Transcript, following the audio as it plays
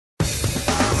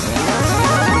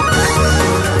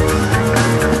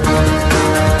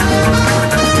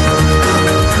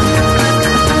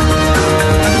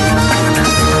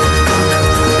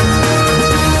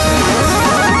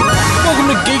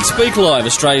Speak Live,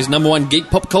 Australia's #1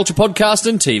 geek pop culture podcast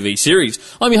and TV series.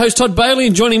 I'm your host, Todd Bailey,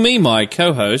 and joining me, my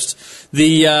co-host,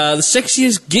 the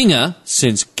sexiest ginger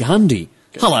since Gandhi.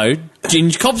 Hello,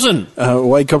 Ginge Cobson.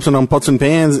 Wade Cobson on Pots and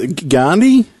Pans.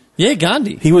 Gandhi? Yeah,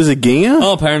 Gandhi. He was a ginger?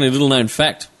 Oh, apparently a little-known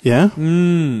fact. Yeah?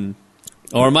 Or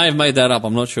I may have made that up,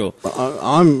 I'm not sure.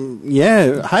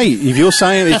 Yeah. Hey, if you're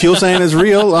saying it's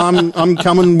real, I'm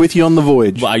coming with you on the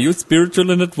voyage. Well, are you spiritual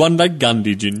in it one like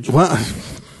Gandhi, Ginge? Well,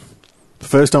 the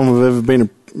first time I've ever been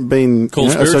Called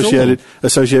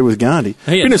associated with Gandhi.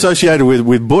 Hey, been associated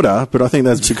with Buddha, but I think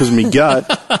that's because of me gut.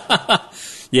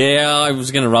 Yeah, I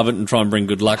was going to rub it and try and bring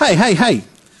good luck. Hey.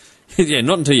 Yeah,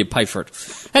 not until you pay for it.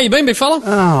 Hey, you been, big fella?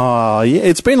 Oh, yeah,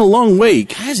 it's been a long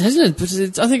week. Hasn't it? But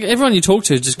I think everyone you talk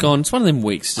to has just gone, it's one of them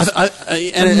weeks. Over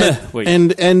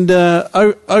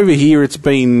here it's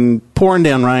been pouring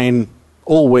down rain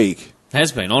all week.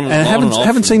 Has been, on and And off.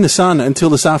 haven't seen the sun until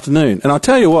this afternoon. And I'll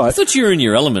tell you I what. thought you were in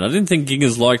your element. I didn't think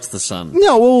gingers liked the sun.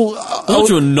 No, well... I thought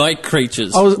you were night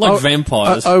creatures,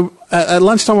 vampires. At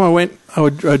lunchtime I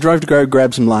drove to go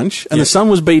grab some lunch, and the sun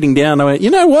was beating down. I went,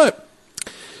 you know what?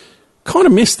 Kind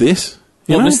of missed this.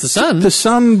 You know? Missed the sun? The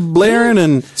sun blaring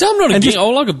and... So I'm not a ginger. I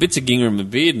like a bits of ginger in my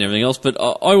beard and everything else, but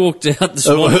I walked out this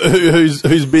morning...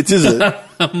 whose bits is it?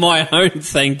 My own,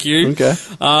 thank you. Okay.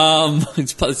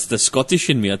 It's the Scottish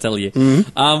in me, I tell you.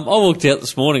 Mm-hmm. I walked out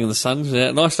this morning and the sun was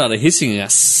out, and I started hissing.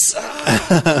 Stay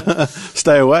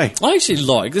away. I actually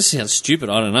like... This sounds stupid,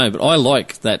 I don't know, but I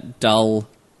like that dull,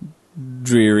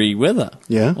 dreary weather.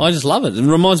 Yeah? I just love it. It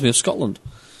reminds me of Scotland.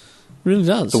 It really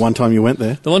does. The one time you went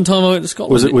there? The one time I went to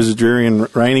Scotland. Was it dreary and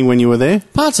raining when you were there?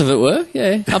 Parts of it were,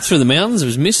 yeah. Up through the mountains, there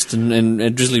was mist and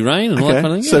drizzly rain and all that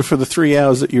kind of thing. Yeah. So for the 3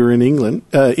 hours that you were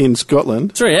in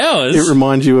Scotland... 3 hours? It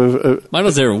reminds you of... Mate, I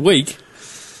was there a week.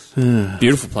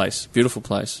 Beautiful place.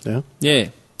 Yeah? Yeah.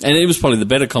 And it was probably the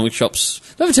better comic shops.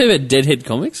 Did I ever tell you about Deadhead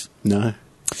Comics? No.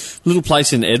 Little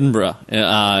place in Edinburgh,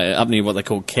 up near what they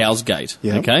call Cowsgate.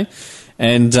 Yeah. Okay?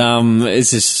 And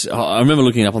it's this. I remember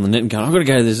looking it up on the net and going, I've got to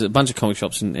go. There's a bunch of comic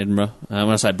shops in Edinburgh. When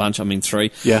I say bunch, I mean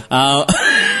 3. Yeah.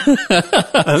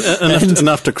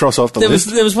 Enough to cross off the list.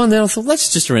 There was one there. I thought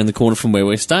that's just around the corner from where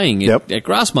we're staying at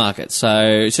Grassmarket. So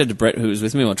I said to Brett, who was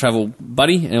with me, my travel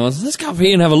buddy, and I was, let's go up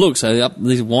here and have a look. So up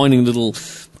these winding little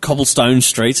cobblestone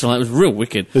streets, and it was real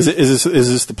wicked. Is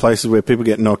this the places where people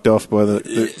get knocked off by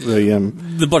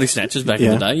the body snatchers back in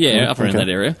the day? Yeah, up around that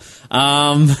area.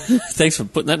 Thanks for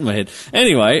putting that in my head.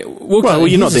 Anyway,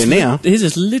 you're not there now. Here's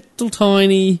this little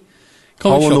tiny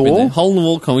comic shop in there. Hole in the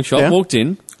wall comic shop. Yeah. Walked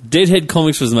in. Deadhead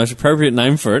Comics was the most appropriate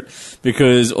name for it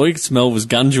because all you could smell was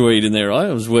gunja in there, right?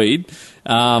 It was weed.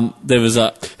 There was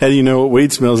a... How do you know what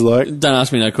weed smells like? Don't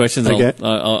ask me no questions. Okay.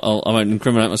 I won't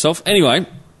incriminate myself. Anyway,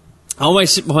 I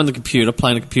always sit behind the computer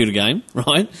playing a computer game,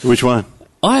 right? Which one?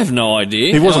 I have no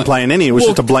idea. He wasn't playing any. It was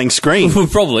just a blank screen.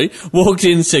 Probably. Walked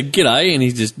in and said, g'day, and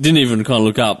he just didn't even kind of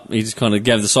look up. He just kind of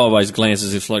gave the sideways glance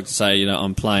as if like to say,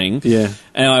 I'm playing. Yeah.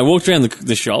 And I walked around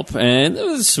the shop, and there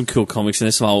was some cool comics in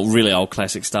there, some really old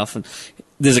classic stuff. And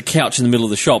there's a couch in the middle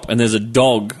of the shop, and there's a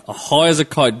dog, a high as a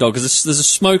kite dog, because there's a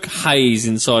smoke haze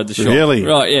inside the shop. Really?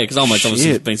 Right, yeah, because old mate's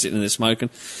obviously been sitting in there smoking.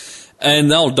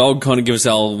 And the old dog kind of gives us the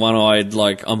old one-eyed,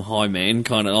 like, I'm high, man,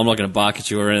 kind of, I'm not going to bark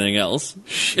at you or anything else.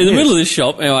 Shit. In the middle of this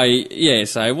shop, anyway, yeah,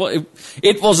 so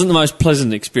it wasn't the most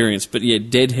pleasant experience, but yeah,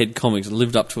 Deadhead Comics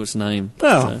lived up to its name.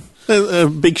 Oh, a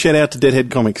big shout-out to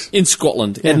Deadhead Comics. In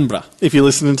Scotland, Edinburgh. If you're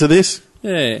listening to this.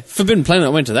 Yeah. Forbidden Planet, I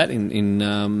went to that in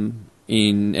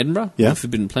Edinburgh. Yeah. The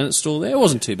Forbidden Planet store there. It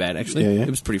wasn't too bad, actually. Yeah. It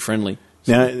was pretty friendly.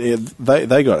 Now,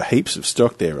 they got heaps of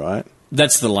stock there, right?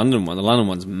 That's the London one. The London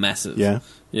one's massive. Yeah.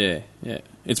 Yeah.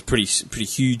 It's pretty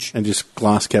huge. And just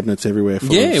glass cabinets everywhere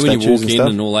full of when you walk and in stuff.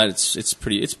 and all that, it's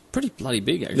pretty bloody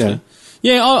big, actually.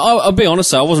 Yeah, I'll be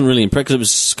honest, though, I wasn't really impressed because it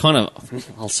was kind of,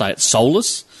 I'll say it,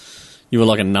 soulless. You were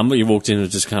like a number. You walked in and it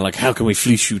was just kind of like, how can we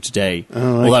fleece you today? Oh,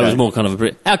 okay. Although it was more kind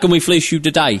of how can we fleece you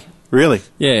today? Really?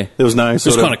 Yeah. There was no It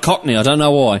was kind of cockney. I don't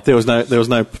know why. There was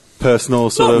no personal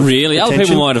sort Not of really. attention? Other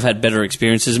people might have had better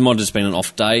experiences. It might have just been an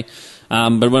off day.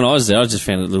 But when I was there, I just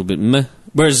found it a little bit meh.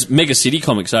 Whereas Mega City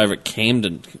Comics over at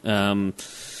Camden, I don't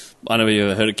know if you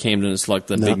ever heard of Camden. It's like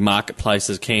the big marketplace.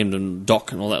 There's Camden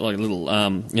Dock and all that, like little,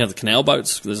 the canal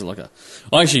boats. There's I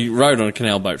actually rode on a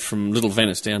canal boat from Little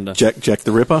Venice down to... Jack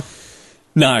the Ripper?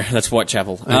 No, that's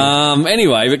Whitechapel.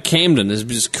 Anyway, but Camden, there's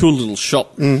this cool little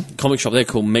shop, comic shop there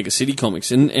called Mega City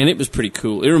Comics, and it was pretty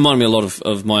cool. It reminded me a lot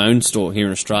of my own store here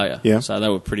in Australia. Yeah. So they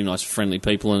were pretty nice, friendly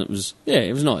people, and it was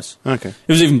nice. Okay.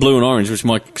 It was even blue and orange, which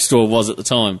my store was at the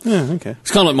time. Yeah, okay.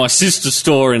 It's kind of like my sister's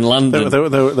store in London.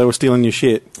 They were stealing your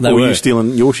shit. They or were you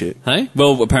stealing your shit? Hey?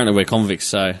 Well, apparently we're convicts,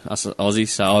 so us Aussies,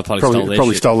 so I probably stole their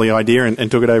Probably shit. stole the idea and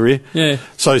took it over here. Yeah.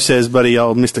 So says buddy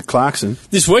old Mr. Clarkson.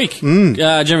 This week,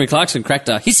 Jeremy Clarkson cracked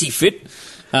a hissy fit.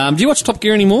 Do you watch Top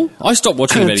Gear anymore? I stopped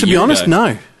watching about a year ago. To be honest,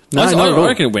 no. No, I not at all.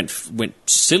 reckon it went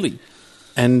silly.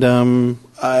 And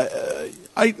I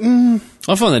find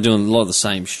they're doing a lot of the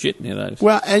same shit nowadays.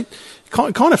 well, it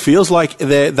kind of feels like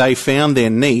they found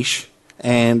their niche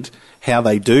and how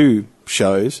they do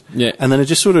shows. Yeah. And then it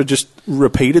just sort of just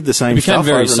repeated the same It became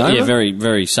stuff over and over. very,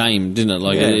 very same, didn't it?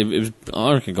 Like Yeah. it was,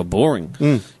 I reckon it got boring,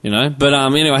 you know. But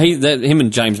anyway, him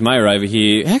and James May are over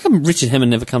here. How come Richard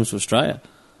Hammond never comes to Australia?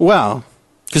 Well,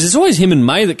 Because it's always him and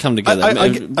May that come together.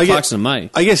 Clarkson and May.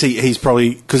 I guess he's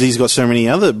probably because he's got so many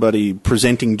other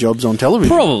presenting jobs on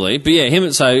television. Probably, but yeah,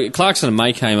 so Clarkson and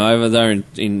May came over. They're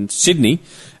in Sydney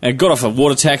and got off a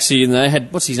water taxi, and they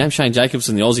had what's his name, Shane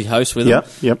Jacobson, the Aussie host, with them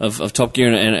of Top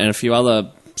Gear and a few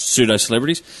other pseudo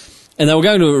celebrities. And they were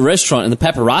going to a restaurant, and the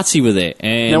paparazzi were there.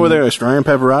 And now, were there Australian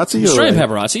paparazzi? Australian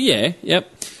paparazzi, yeah, yep.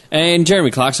 And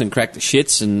Jeremy Clarkson cracked the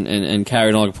shits and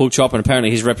carried on like a pork chop, and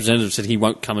apparently his representative said he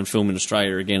won't come and film in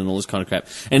Australia again and all this kind of crap.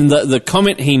 And the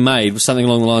comment he made was something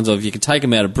along the lines of, you can take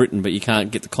them out of Britain, but you can't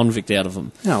get the convict out of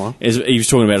them. Oh, well. He was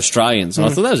talking about Australians, and I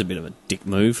thought that was a bit of a dick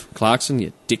move. Clarkson,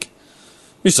 you dick.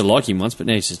 I used to like him once, but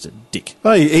now he's just a dick.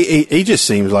 Oh, he just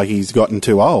seems like he's gotten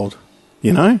too old,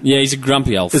 you know? Yeah, he's a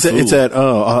grumpy old fool. It's that,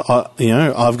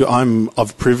 I'm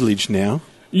of privilege now.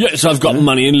 Yes, I've got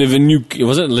money and live in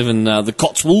the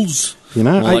Cotswolds, you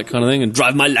know, all that kind of thing, and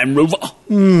drive my Land Rover.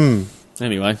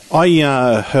 Anyway,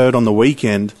 I heard on the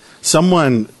weekend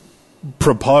someone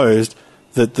proposed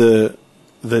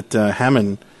that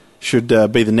Hammond should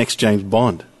be the next James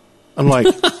Bond. I'm like,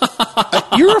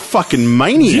 you're a fucking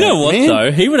maniac. You know what man?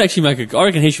 though? He would actually make I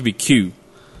reckon he should be Q.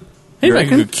 He'd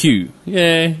make a good Q.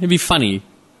 Yeah, it'd be funny.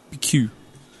 Be Q.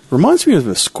 Reminds me of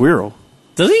a squirrel.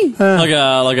 Does he? Like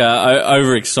a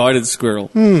overexcited squirrel.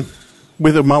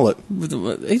 With a mullet. He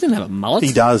doesn't have a mullet.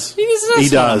 He does. He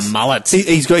does. A mullet.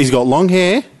 He's got long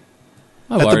hair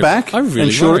at the back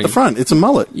and short at the front. It's a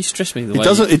mullet. You stress me the way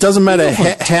it doesn't matter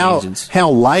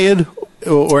how layered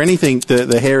or anything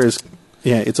the hair is.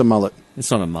 Yeah, it's a mullet. It's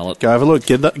not a mullet. Go have a look.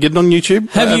 Get it on YouTube.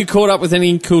 Have you caught up with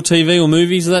any cool TV or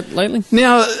movies of that lately?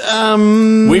 Now,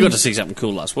 we got to see something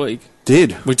cool last week.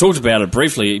 We talked about it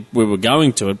briefly. We were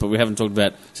going to it, but we haven't talked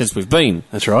about it since we've been.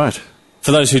 That's right.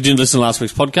 For those who didn't listen to last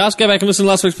week's podcast, go back and listen to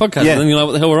last week's podcast, and then you'll know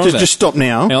what the hell we're on about. Just stop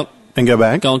now and go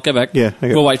back. Go back. Yeah,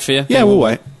 okay. We'll wait for you. Yeah, we'll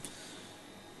wait.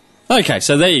 Okay,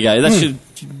 so there you go.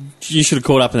 You should have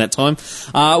caught up in that time.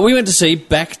 We went to see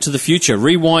Back to the Future.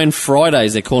 Rewind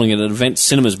Fridays, they're calling it, at Event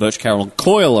Cinemas, Birch Carroll and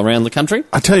Coyle around the country.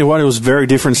 I tell you what, it was very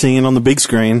different seeing it on the big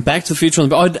screen. Back to the Future.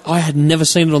 I had never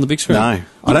seen it on the big screen. No.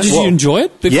 Did you enjoy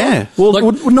it before? Yeah. Well,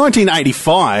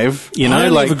 1985, you know. I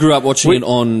never grew up watching it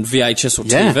on VHS or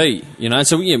TV, you know.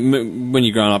 So when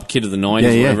you're growing up, kid of the 90s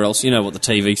or whatever else, you know what the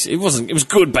TV... It was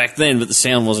good back then, but the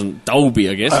sound wasn't Dolby,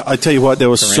 I guess. I tell you what, there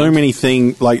were so many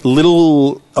things, like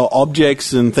little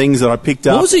objects and things that I picked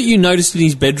up. What was it you noticed in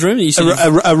his bedroom?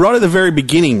 Right at the very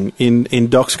beginning in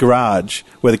Doc's garage,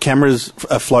 where the camera's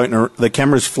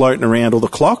floating around all the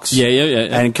clocks. Yeah.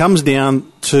 And it comes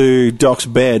down to Doc's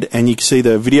bed, and you can see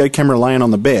the video camera laying on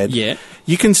the bed. Yeah.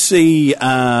 You can see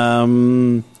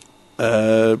Burger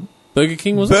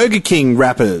King, was it? Burger King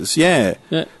wrappers, yeah.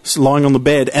 Lying on the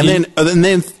bed, and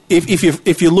then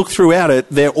if you look throughout it,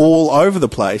 they're all over the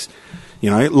place. You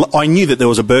know, I knew that there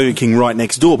was a Burger King right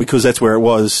next door because that's where it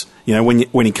was. You know,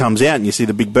 when he comes out and you see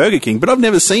the big Burger King, but I've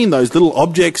never seen those little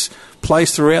objects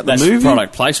placed throughout the movie. That's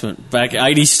product placement, back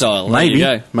 80s style. Maybe,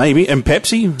 there you go. Maybe, and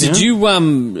Pepsi. Did you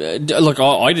look?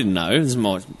 I didn't know. This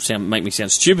might make me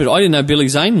sound stupid. I didn't know Billy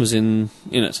Zane was in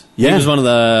it. Yeah, he was one of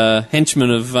the henchmen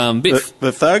of Biff.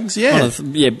 The thugs. Yeah,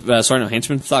 sorry, not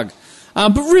henchman, thug.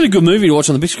 But really good movie to watch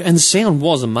on the big screen, and the sound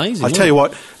was amazing. I tell you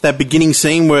what, that beginning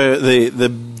scene where the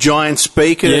giant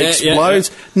speaker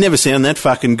explodes, never sound that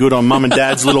fucking good on mum and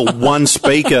dad's little one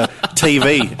speaker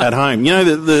TV at home. You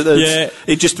know,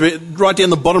 it just right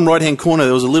down the bottom right hand corner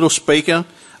there was a little speaker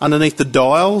underneath the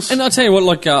dials. And I tell you what,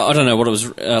 like I don't know what it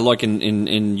was like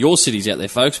in your cities out there,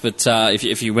 folks, but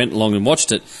if you went along and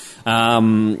watched it.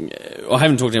 I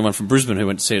haven't talked to anyone from Brisbane who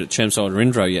went to see it at Chermside or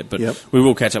Indro yet, but we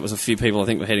will catch up with a few people. I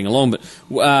think we're heading along. But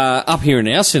up here in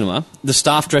our cinema, the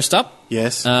staff dressed up.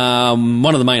 Yes.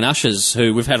 One of the main ushers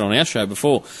who we've had on our show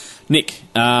before, Nick,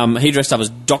 he dressed up as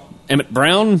Doc Emmett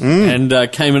Brown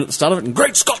and came in at the start of it, and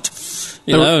Great Scott!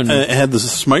 You know, and had the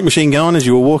smoke machine going as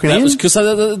you were walking in? That was because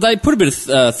they put a bit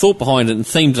of thought behind it and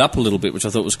themed it up a little bit, which I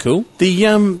thought was cool.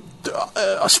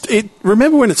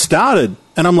 Remember when it started,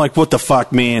 and I'm like, what the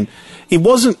fuck, man? It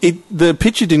wasn't. The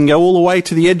picture didn't go all the way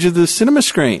to the edge of the cinema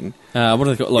screen. What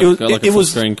do they call like a full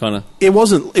screen kind of? It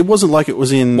wasn't like it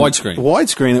was in widescreen.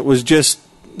 Widescreen. It was just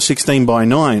 16 by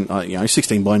 9.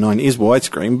 16 by 9 is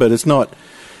widescreen, but it's not.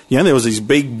 There was these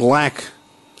big black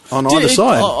on either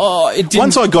side.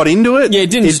 Once I got into it, it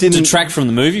didn't detract from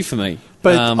the movie for me.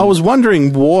 But I was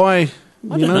wondering why.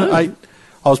 I don't know.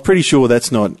 I was pretty sure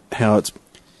that's not how it's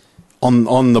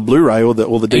on the Blu-ray or the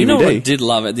DVD. You know what I did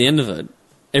love at the end of it?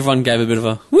 Everyone gave a bit of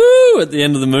a woo at the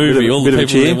end of the movie, all the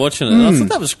people there watching it. I thought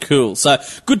that was cool. So,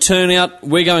 good turnout.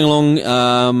 We're going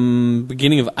along,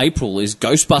 beginning of April is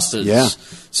Ghostbusters. Yeah.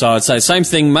 So I'd say same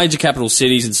thing, major capital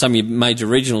cities and some of your major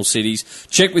regional cities.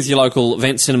 Check with your local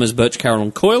event cinemas, Birch, Carroll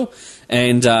and Coyle,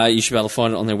 and you should be able to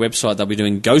find it on their website. They'll be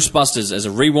doing Ghostbusters as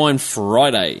a Rewind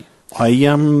Friday.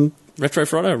 Retro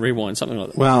Friday or Rewind, something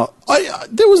like that. Well,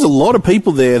 there was a lot of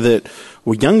people there that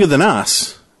were younger than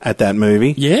us at that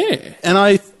movie. Yeah. And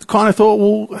I kind of thought,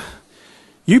 well,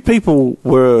 you people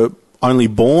were only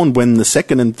born when the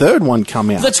second and third one come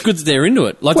out. But that's good that they're into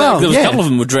it. Like, there was a couple of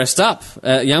them were dressed up.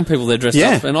 Young people, they're dressed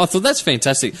up. And I thought, that's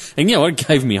fantastic. And, it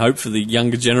gave me hope for the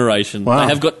younger generation. Wow. They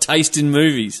have got taste in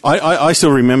movies. I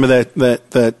still remember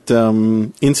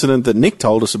that incident that Nick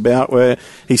told us about where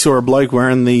he saw a bloke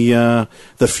wearing the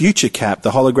future cap,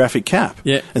 the holographic cap.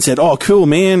 Yeah. And said, oh, cool,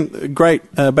 man,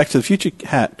 great, Back to the Future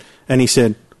hat. And he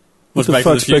said, what the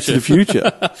fuck's Back to the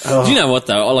Future? Do you know what,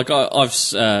 though? I've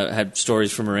had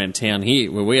stories from around town here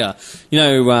where we are.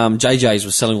 JJ's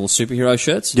was selling all the superhero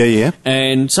shirts. Yeah.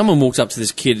 And someone walked up to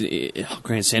this kid,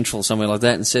 Grand Central or somewhere like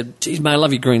that, and said, geez, mate, I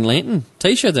love your Green Lantern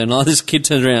T-shirt there. And this kid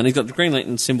turns around, he's got the Green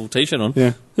Lantern symbol T-shirt on.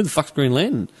 Yeah. Who the fuck's Green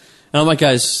Lantern? And I'm like,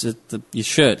 goes, your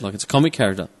shirt, like it's a comic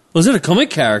character. Well, is it a comic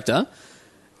character?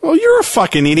 Well, you're a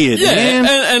fucking idiot, man.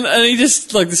 And he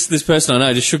just, like, this person I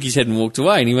know just shook his head and walked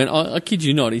away. And he went, I kid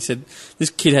you not. He said,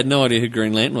 this kid had no idea who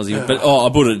Green Lantern was. He went, but, I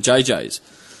bought it at JJ's.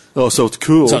 Oh, so it's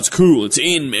cool. So it's cool. It's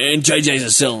in, man. JJ's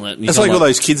are selling it. It's like all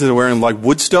those kids that are wearing, like,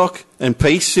 Woodstock and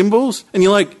peace symbols. And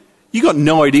you're like, you got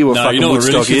no idea what fucking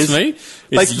Woodstock is. Me?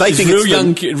 They think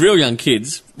real young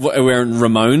kids are wearing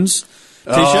Ramones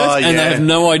T-shirts, and they have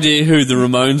no idea who the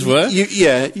Ramones were.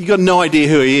 You got no idea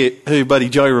who Buddy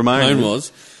Joe Ramone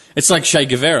was. It's like Che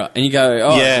Guevara, and you go,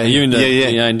 are you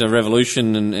into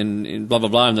revolution and blah, blah,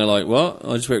 blah, and they're like, what?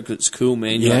 I just wear it because it's cool,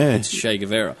 man. You're like, it's Che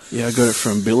Guevara. Yeah, I got it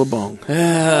from Billabong.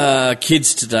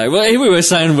 Kids today. Well, here we were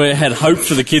saying we had hope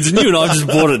for the kids, and you and I just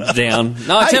brought it down.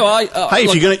 No, I tell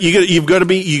you what, you've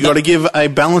got to give a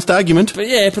balanced argument. But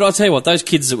I tell you what, those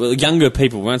kids that were younger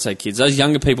people, we won't say kids, those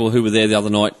younger people who were there the other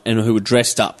night and who were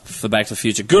dressed up for Back to the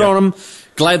Future, good on them.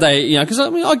 Glad they, because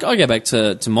I go back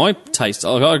to my taste.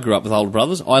 I grew up with older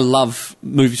brothers. I love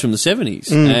movies from the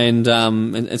 70s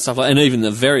and stuff like, and even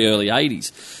the very early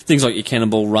 80s. Things like your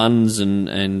Cannonball Runs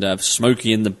and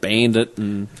Smokey and the Bandit,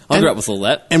 and I grew up with all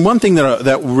that. And one thing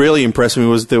that really impressed me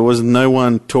was there was no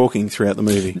one talking throughout the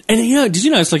movie. And did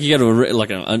you know it's like you go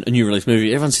to a new release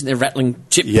movie, everyone's sitting there rattling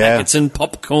chip packets and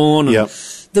popcorn. And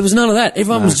there was none of that.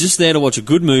 Everyone was just there to watch a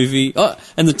good movie. Oh,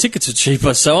 and the tickets are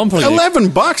cheaper, so I'm probably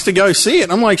 $11 to go see it.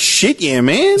 I'm like, shit, yeah,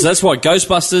 man. So that's why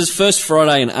Ghostbusters, first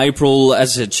Friday in April.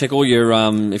 As I said, check all your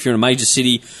if you're in a major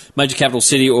city, major capital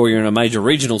city, or you're in a major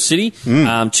regional city,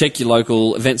 check your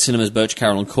local event cinemas, Birch,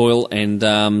 Carroll and Coyle,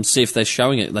 and see if they're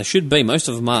showing it. They should be. Most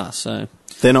of them are. So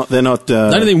they're not.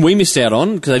 The only thing we missed out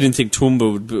on because I didn't think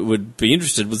Toowoomba would be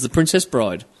interested was The Princess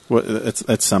Bride. Well,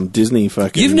 that's some Disney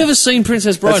fucking... You've never seen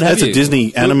Princess Bride, have you? That's a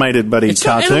Disney animated cartoon,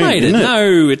 not animated, isn't it?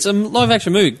 No, it's a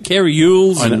live-action movie. Carrie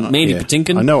Ewells and Mandy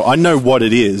Patinkin. I know what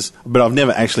it is, but I've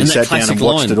never actually sat down and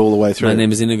watched it all the way through. My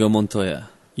name is Inigo Montoya.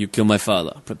 You kill my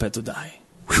father. Prepare to die.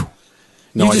 Whew.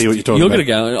 No idea what you're talking about. You're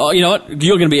going to go, you know what?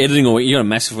 You're going to be editing, or you've got a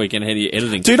massive weekend ahead of you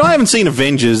editing. Dude, I haven't seen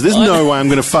Avengers. There's no way I'm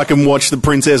going to fucking watch The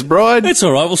Princess Bride. It's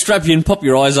all right. We'll strap you in, pop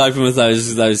your eyes open with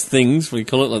those things. We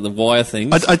call it like the wire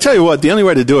things. I tell you what, the only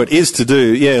way to do it is to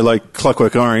do, like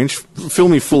Clockwork Orange, fill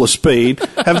me full of speed,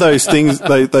 have those things,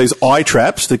 those eye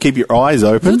traps to keep your eyes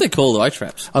open. What are they called, eye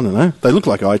traps? I don't know. They look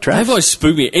like eye traps. They've always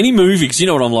spooked me. Any movie, because you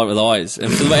know what I'm like with eyes. And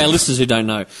for our listeners who don't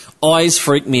know, eyes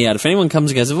freak me out. If anyone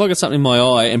comes and goes, have I got something in my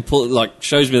eye and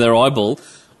shows me their eyeball,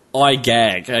 I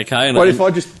gag, okay? And What if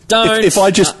I just... Don't... If I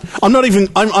just... I'm not even...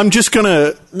 I'm just going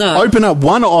to open up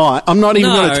one eye. I'm not even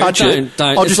going to touch it.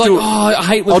 Don't. I'll It's just like, do it. I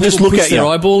hate when I'll people just look push at their you.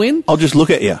 eyeball in. I'll just look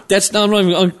at you. I'm not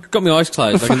even... I've got my eyes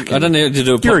closed. I don't need to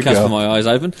do a You're a podcast girl. with my eyes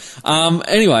open.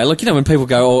 Anyway, like, you know, when people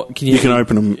go, can you... You can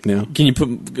open them now. Can you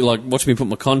put, like, watch me put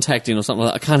my contact in or something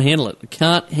like that? I can't handle it. I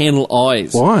can't handle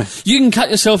eyes. Why? You can cut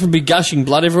yourself and be gushing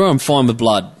blood everywhere. I'm fine with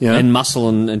blood and muscle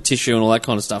and tissue and all that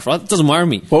kind of stuff, right? It doesn't worry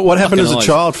me. What happened as a eyes.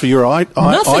 child for your eye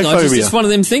Nothing. phobia? It's one of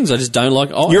them things. I just don't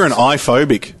like eyes. You're an eye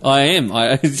phobic. I am.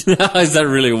 Is that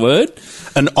really a word?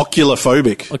 An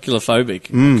oculophobic.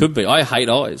 Oculophobic. Could be. I hate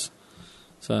eyes.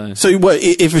 So what,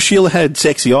 if a Sheila had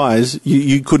sexy eyes,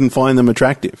 you couldn't find them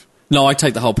attractive? No, I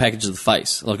take the whole package of the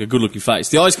face, like a good-looking face.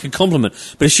 The eyes could complement,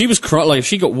 but if she was like if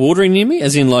she got watering near me,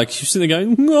 as in like she was sitting there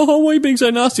going, "Oh, why are you being so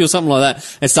nasty?" or something like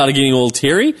that, and started getting all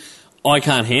teary, I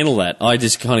can't handle that. I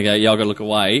just kind of go, "Yeah, I got to look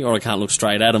away," or I can't look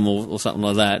straight at them, or something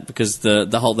like that, because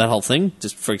that whole thing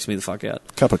just freaks me the fuck out.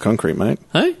 Cup of concrete, mate.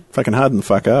 Hey, fucking harden the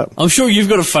fuck up. I'm sure you've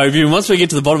got a phobia, and once we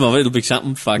get to the bottom of it, it'll be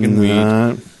something fucking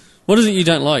weird. What is it you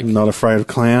don't like? Not afraid of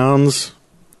clowns.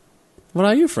 What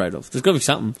are you afraid of? There's got to be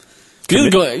something.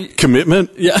 Commitment,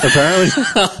 yeah. Apparently.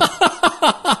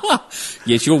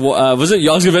 Yes, your was it?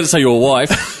 I was about to say your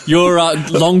wife. Your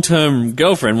long-term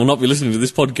girlfriend will not be listening to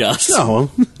this podcast. Oh,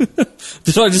 well.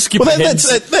 Did I just skip ahead?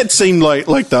 That seemed like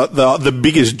the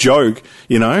biggest joke,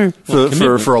 you know,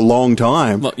 for a long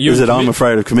time. Is that I'm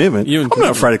afraid of commitment. I'm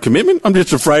not afraid of commitment. I'm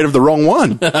just afraid of the wrong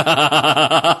one.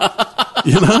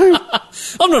 You know?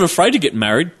 I'm not afraid to get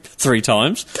married 3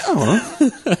 times. Oh,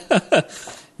 well.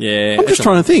 Yeah, I'm just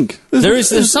trying to think.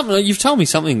 There's something. You've told me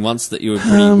something once that you were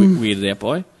pretty weirded out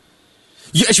by.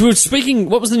 Actually, we were speaking.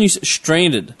 What was the news?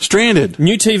 Stranded.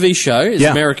 New TV show. It's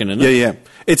American, isn't it? Yeah.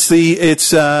 It's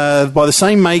by the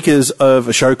same makers of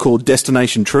a show called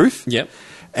Destination Truth. Yep.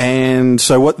 And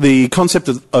so what the concept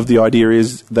of the idea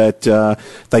is that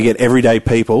they get everyday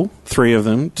people, 3 of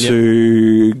them,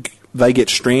 they get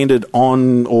stranded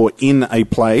on or in a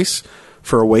place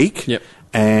for a week. Yep.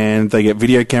 And they get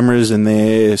video cameras and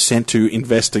they're sent to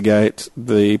investigate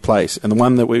the place. And the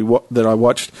one that I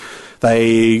watched,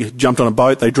 they jumped on a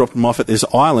boat, they dropped them off at this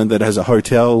island that has a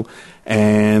hotel,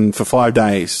 and for 5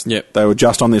 days they were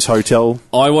just on this hotel.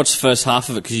 I watched the first half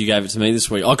of it because you gave it to me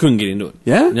this week. I couldn't get into it.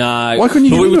 Yeah? No. Why couldn't you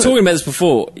get into it? We were talking about this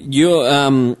before.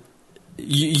 You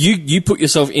put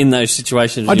yourself in those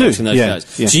situations when you're watching those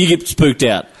shows. Yeah. So you get spooked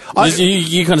out.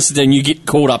 You kind of sit there and you get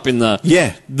caught up in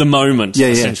the moment,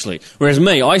 essentially. Whereas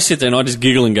me, I sit there and I just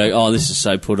giggle and go, "Oh, this is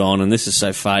so put on and this is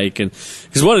so fake." And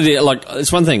because what it is, like,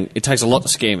 it's one thing, it takes a lot to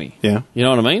scare me. Yeah. You know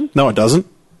what I mean? No, it doesn't.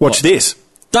 Watch this.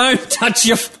 Don't touch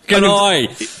your fucking eye.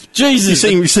 Jesus.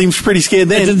 You seem pretty scared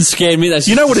then. It didn't scare me. That's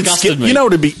disgusted me. You know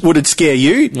what would scare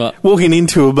you? What? Walking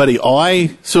into a buddy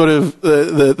eye, sort of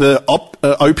the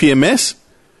OPMS.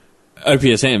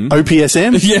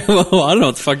 OPSM? Yeah, well, I don't know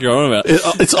what the fuck you're on about.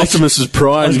 It's Optimus's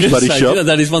Prime bloody shop. You know,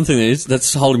 that is one thing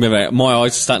that's holding me back. My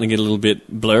eyes are starting to get a little bit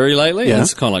blurry lately. Yeah. And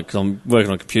it's kind of like, because I'm working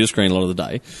on a computer screen a lot of the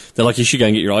day. They're like, you should go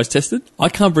and get your eyes tested. I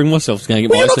can't bring myself to go and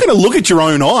get my eyes tested. You're not going to look at your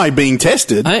own eye being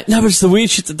tested. No, but it's the weird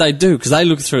shit that they do, because they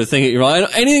look through a thing at your eye.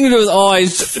 Anything to do with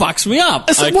eyes fucks me up.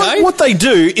 So okay? what they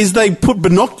do is they put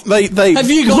they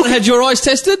Have you gone and had your eyes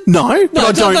tested? No, but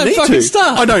I don't need to.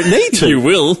 Start. I don't need to. You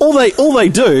will. All they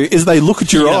do is they look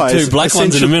at your eyes. 2 black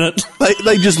ones in a minute.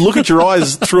 They just look at your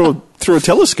eyes through a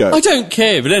telescope. I don't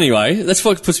care, but anyway, that's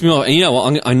what puts me off. And you know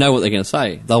what? I know what they're going to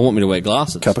say. They'll want me to wear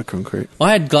glasses. Cup of concrete.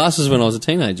 I had glasses when I was a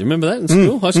teenager. Remember that in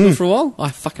school? High school for a while?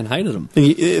 I fucking hated them.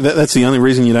 That's the only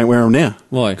reason you don't wear them now.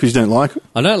 Why? Because you don't like them.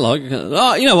 I don't like them.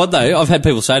 Oh, you know what, though? I've had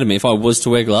people say to me, if I was to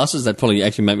wear glasses, they'd probably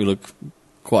actually make me look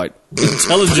quite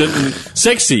intelligent and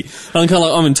sexy. I'm kind of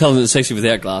like, I'm intelligent and sexy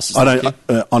without glasses.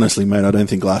 Honestly, mate, I don't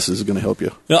think glasses are going to help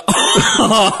you.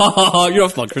 You're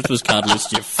off my Christmas card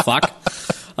list, you fuck.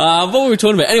 What were we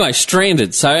talking about? Anyway,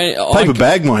 Stranded. So Paper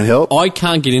bag might help. I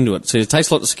can't get into it. So it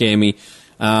takes a lot to scare me.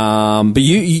 But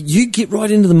you get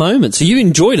right into the moment. So you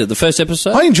enjoyed it, the first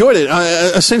episode? I enjoyed it.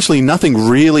 Essentially, nothing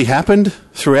really happened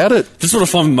throughout it. That's what I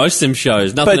find with most of them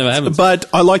shows. Nothing ever happens. But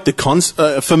I like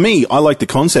for me, I like the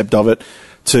concept of it.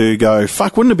 To go,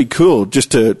 fuck, wouldn't it be cool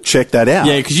just to check that out?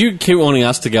 Yeah, because you keep wanting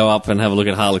us to go up and have a look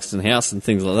at Harlexton House and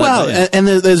things like that. Well, and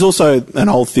there's also an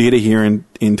old theatre here in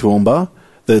Toowoomba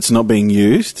that's not being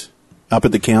used, up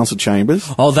at the council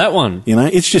chambers. Oh, that one. You know,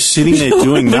 it's just sitting there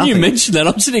doing nothing. When you mentioned that,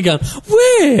 I'm sitting there going,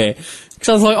 where? Because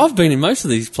I was like, I've been in most of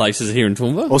these places here in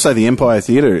Toowoomba. Also, the Empire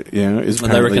Theatre, you know, is apparently...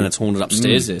 They reckon it's haunted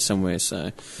upstairs there somewhere,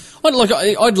 so... I'd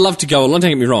love to go along,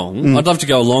 don't get me wrong, I'd love to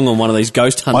go along on one of these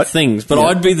ghost hunt things, but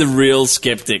I'd be the real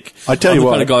skeptic. I tell you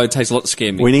what, I'm the kind of guy who takes a lot to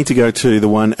scare me. We need to go to the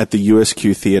one at the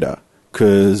USQ Theatre,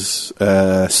 because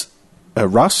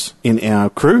Russ in our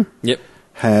crew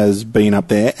has been up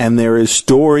there, and there is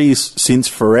stories since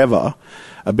forever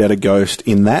about a ghost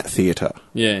in that theatre.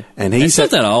 Yeah. And it's not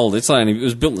that old. It's like, it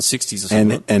was built in the 60s or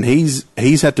something. And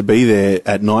he's had to be there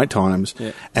at night times.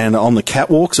 Yeah. And on the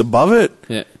catwalks above it,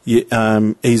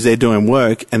 he's there doing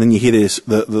work, and then you hear this,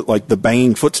 the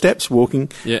banging footsteps walking.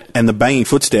 Yeah. And the banging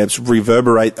footsteps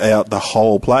reverberate out the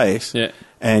whole place. Yeah.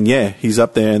 And he's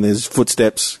up there, and there's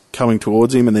footsteps coming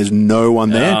towards him, and there's no one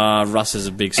there. Russ is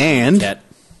a big cat.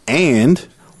 And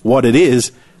what it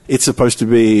is, it's supposed to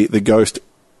be the ghost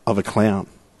of a clown.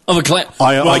 Of a clown?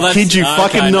 I kid you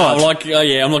fucking not.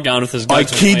 I'm not going with this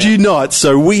ghost. I kid you not.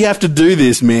 So we have to do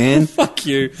this, man. Fuck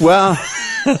you. Well,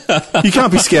 you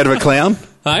can't be scared of a clown.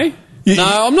 Hey?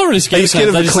 No, I'm not really scared. Are you scared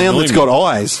of a clown that's got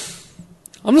eyes?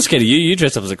 I'm not scared of you. You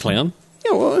dressed up as a clown.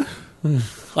 Yeah, well...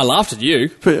 I laughed at you.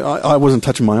 But I wasn't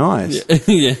touching my eyes.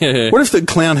 Yeah. What if the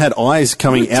clown had eyes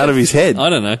coming out of his head? I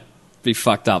don't know. Be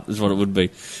fucked up is what it would be.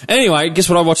 Anyway, guess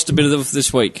what I watched a bit of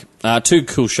this week? 2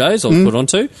 cool shows I'll put on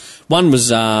to. One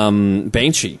was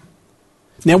Banshee.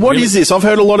 Now, what is this? I've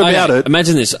heard a lot about it.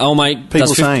 Imagine this. Oh, mate,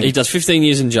 he does 15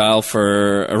 years in jail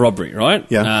for a robbery, right?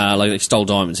 Yeah. Like, he stole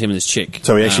diamonds, him and his chick.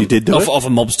 So he actually did do it? Off a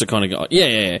mobster kind of guy.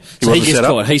 Yeah. So he gets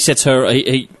caught. He sets her...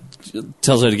 He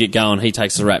tells her to get going, he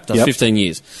takes the rap, does 15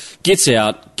 years. Gets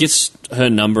out, gets her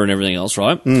number and everything else,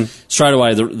 right? Straight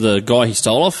away, the guy he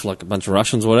stole off, like a bunch of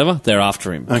Russians or whatever, they're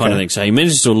after him, kind of thing. So he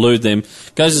manages to elude them,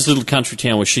 goes to this little country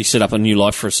town where she set up a new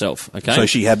life for herself, okay? So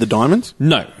she had the diamonds?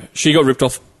 No. She got ripped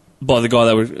off by the guy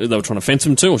they were trying to fence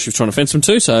him to, or she was trying to fence him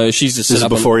to, so she's just set up...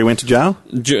 This is before he went to jail?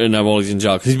 No, while he's in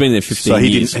jail, because he's been there 15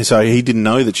 years. So he didn't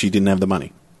know that she didn't have the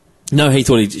money? No, he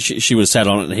thought she would have sat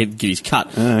on it and he'd get his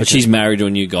cut. But she's married to a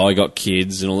new guy, got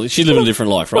kids and all this. She's living a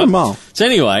different life, right? So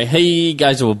anyway, he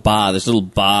goes to a bar, this little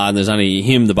bar, and there's only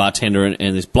him, the bartender,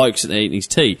 and this bloke sitting there eating his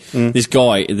tea. This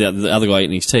guy, the other guy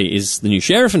eating his tea, is the new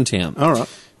sheriff in town. All right.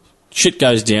 Shit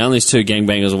goes down, these 2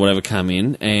 gangbangers or whatever come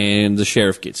in, and the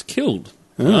sheriff gets killed.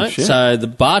 Right? Shit. So the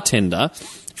bartender,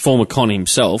 former con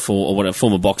himself, or whatever,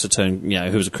 former boxer turned,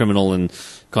 who was a criminal and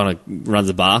kind of runs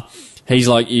the bar, he's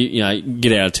like,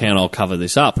 get out of town, I'll cover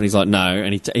this up. And he's like, no.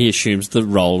 And he assumes the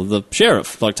role of the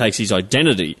sheriff, like takes his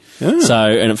identity. So,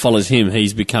 and it follows him.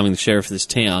 He's becoming the sheriff of this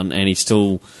town, and he's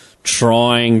still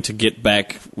trying to get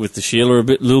back with the Sheila a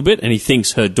little bit. And he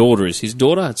thinks her daughter is his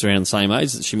daughter. It's around the same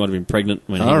age that she might have been pregnant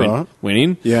when he went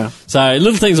in. Yeah. So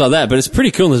little things like that, but it's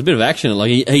pretty cool. And there's a bit of action. Like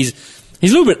he's a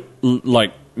little bit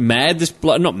like mad. This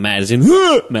bloke, not mad as in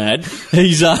mad.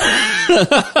 He's he's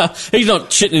not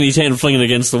shitting in his hand and flinging it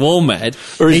against the wall mad.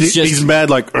 Or he's mad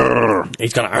like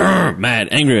he's kind of mad,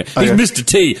 angry. He's Mr.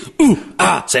 T.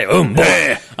 Say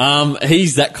boy.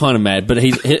 He's that kind of mad, but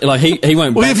he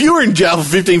won't. Well, if you were in jail for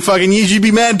 15 fucking years, you'd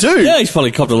be mad too. Yeah, he's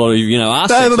probably copped a lot of ass.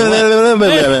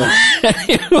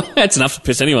 That's enough to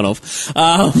piss anyone off.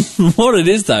 What it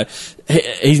is though,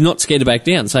 he's not scared to back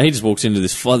down, so he just walks into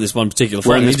this one particular fight.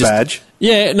 Wearing this badge?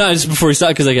 Yeah, no, just before he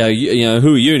starts, because they go,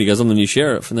 who are you? And he goes, I'm the new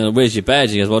sheriff. And they're like, where's your badge?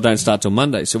 And he goes, well, don't start till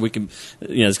Monday, so we can,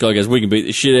 this guy goes, we can beat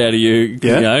the shit out of you,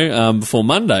 before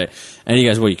Monday. And he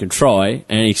goes, well, you can try.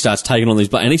 And he starts taking on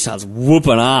these, and he starts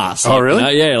whooping ass. Oh,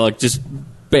 really? Yeah, like just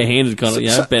barehanded kind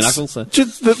of, bare knuckles. So.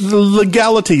 Just the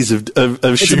legalities of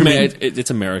shooting. It's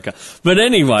America. But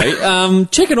anyway,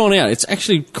 check it on out. It's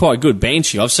actually quite good.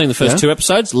 Banshee. I've seen the first 2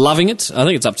 episodes. Loving it. I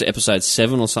think it's up to episode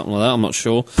 7 or something like that. I'm not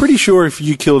sure. Pretty sure if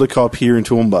you killed a cop here in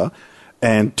Toowoomba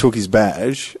and took his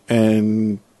badge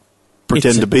and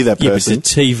pretended to be that person. Yeah,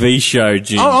 it's a TV show,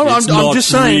 Jim. I'm just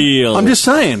saying. Real. I'm just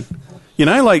saying.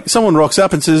 Like someone rocks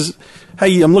up and says,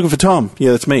 hey, I'm looking for Tom.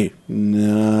 Yeah, that's me.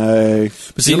 No,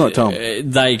 but see, you're not Tom.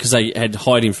 Because they had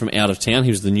hired him from out of town. He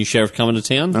was the new sheriff coming to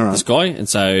town, this guy. And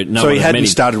so So he hadn't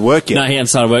started work yet? No, he hadn't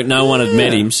started work. No one had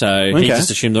met him, so he just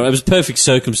assumed that it was perfect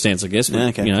circumstance, I guess.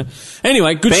 But,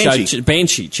 Anyway, good show.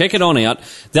 Banshee. Check it on out.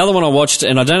 The other one I watched,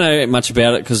 and I don't know much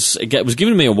about it because it was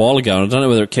given to me a while ago, and I don't know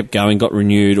whether it kept going, got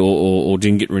renewed, or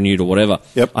didn't get renewed or whatever.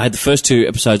 Yep. I had the first 2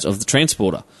 episodes of The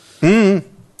Transporter.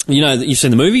 You've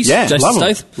seen the movies? Yeah, Jason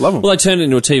Statham? Love them. Well, they turned it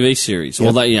into a TV series.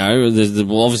 Yep. Well, there's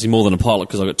obviously more than a pilot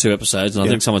because I've got 2 episodes, and I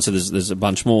think someone said there's a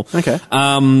bunch more. Okay.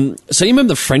 So you remember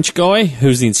the French guy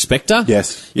who's the inspector?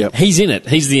 Yes. Yep. He's in it.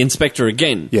 He's the inspector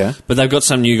again. Yeah. But they've got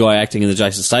some new guy acting in the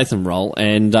Jason Statham role,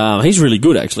 and he's really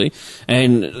good, actually.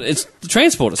 And it's the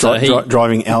Transporter. So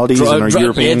driving Audis and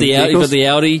European vehicles? You've got the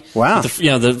Audi. Wow.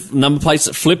 The number plates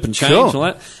that flip and change and all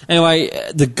that. Anyway,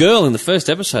 the girl in the first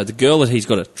episode, the girl that he's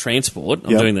got to transport,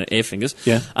 I'm doing the air fingers.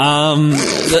 Yeah.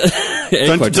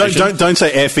 Don't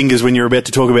say air fingers when you're about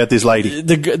to talk about this lady.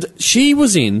 She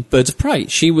was in Birds of Prey.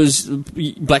 She was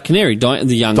Black Canary,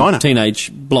 the young Dinah.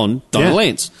 teenage blonde Dinah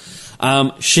Lance.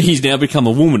 She's now become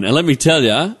a woman, and let me tell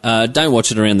you, don't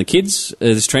watch it around the kids,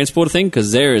 this transporter thing,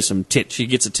 because there is some tit. She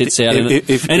gets a tits out in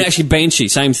it. And actually, Banshee,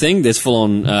 same thing. There's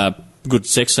full-on good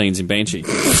sex scenes in Banshee.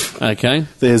 Okay?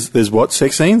 There's what,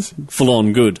 sex scenes?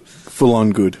 Full-on good.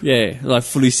 Full-on good. Yeah, like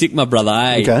fully sick, my brother,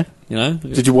 eh? Okay. You know?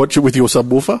 Did you watch it with your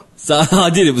subwoofer? So I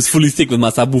did. It was fully thick with my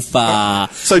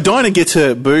subwoofer. So Dinah gets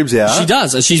her boobs out. She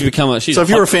does. She's become a... So if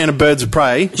you're a fan of Birds of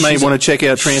Prey, may want to check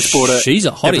out Transporter. She's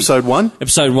a hottie. Episode 1.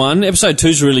 Episode 1. Episode 2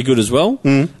 is really good as well.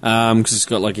 Because it's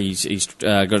got like he's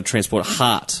got to transport a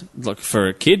heart like for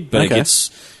a kid, but it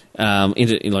gets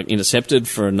intercepted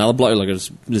for another bloke. Like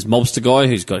this mobster guy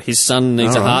who's got his son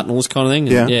needs a heart and all this kind of thing.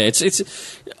 And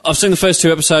it's. I've seen the first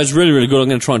 2 episodes. Really, really good. I'm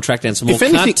going to try and track down some more.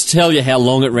 Can't tell you how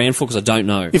long it ran for because I don't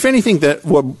know. If anything,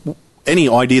 any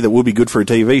idea that would be good for a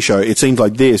TV show, it seems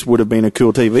like this would have been a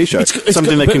cool TV show.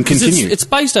 Something that can continue. It's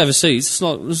based overseas. It's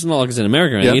not like it's in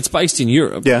America or anything. It's based in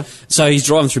Europe. Yeah. So he's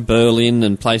driving through Berlin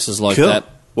and places like that.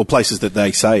 Well, places that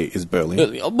they say is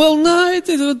Berlin. Well, no.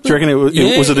 Do you reckon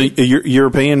was it a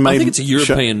European made? I think it's a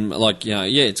European,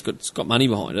 it's got money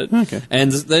behind it. Okay.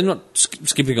 And they're not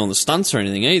skipping on the stunts or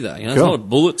anything either. You know, there's a lot of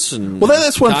bullets and. Well,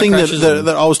 that's one thing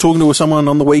that I was talking to someone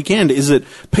on the weekend is that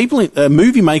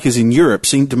movie makers in Europe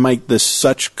seem to make the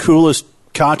such coolest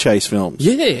car chase films.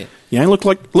 Yeah. You know, look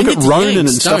at Ronin and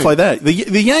stuff like that.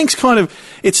 The Yanks kind of,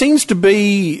 it seems to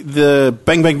be the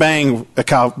bang, bang, bang, a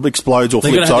car explodes or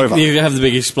flips over. You have the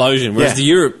big explosion. Whereas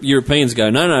the Europeans go,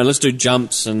 no, let's do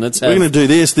jumps and let's have... We're going to do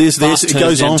this. It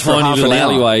goes on for half an hour.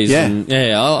 Alleyways.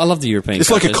 I love the European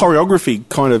It's like a choreography,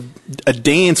 kind of a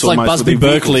dance it's almost. Like Busby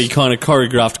Berkeley kind of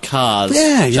choreographed cars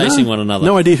chasing one another.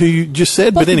 No idea who you just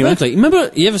said, but anyway. Berkeley.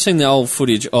 Remember, you ever seen the old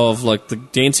footage of like the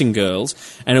dancing girls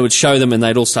and it would show them and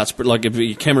they'd all start, like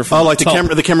a camera from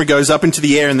the camera goes up into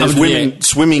the air and there's women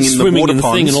swimming in the water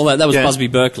ponds. Thing and all that. That was Busby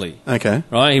Berkeley. Okay.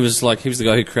 Right? He was the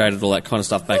guy who created all that kind of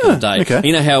stuff back in the day. Okay.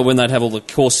 You know how when they'd have all the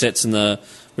corsets and the,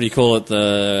 what do you call it?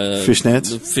 The fishnets?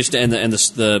 The fishnet and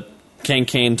the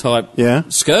can type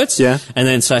skirts. Yeah. And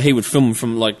then so he would film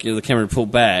from the camera would pull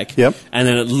back. Yep. And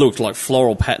then it looked like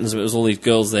floral patterns. It was all these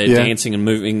girls there dancing and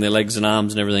moving their legs and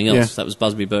arms and everything else. Yeah. That was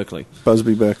Busby Berkeley.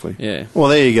 Busby Berkeley. Yeah. Well,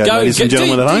 there you go, ladies and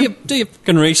gentlemen at home. Do your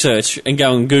fucking research and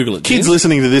go and Google it. Kids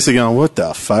listening to this are going, what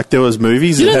the fuck? There was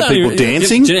movies that had people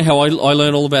dancing? Do you know how I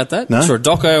learned all about that? No. I saw a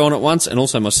doco on it once, and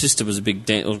also my sister was a big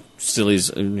still is,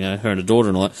 her and her daughter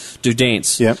and all that, do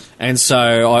dance. Yep. And so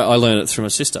I learned it through my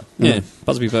sister. Yeah,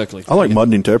 Busby Berkeley. I like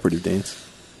modern interpretive dance.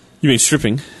 You mean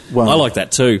stripping? Well, I like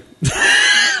that too.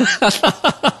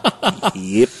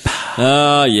 Yep.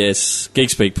 Ah, yes. Geek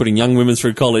speak, putting young women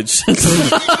through college. We're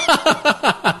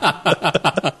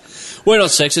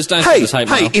not sexist, don't send us hate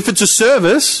mail. If it's a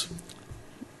service,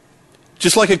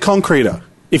 just like a concreter.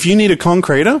 If you need a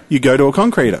concreter, you go to a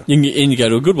concreter. And you go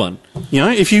to a good one. You know,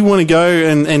 if you want to go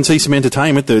and see some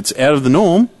entertainment that's out of the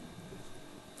norm.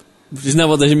 Isn't that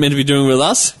what they're meant to be doing with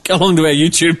us? Go along to our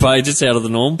YouTube page, it's out of the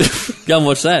norm. Go and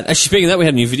watch that. Actually, speaking of that, we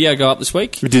had a new video go up this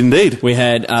week. We did indeed. We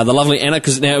had the lovely Anna,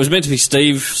 because now it was meant to be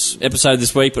Steve's episode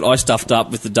this week, but I stuffed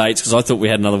up with the dates because I thought we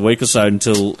had another week or so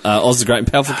until Oz the Great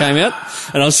and Powerful came out.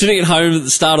 And I was sitting at home at the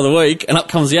start of the week, and up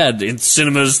comes the ad, in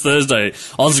cinemas Thursday,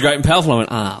 Oz the Great and Powerful. I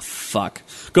went, fuck.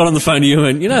 Got on the phone to you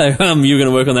and, you were going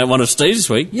to work on that one of Steve's this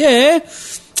week. Yeah.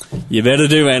 You better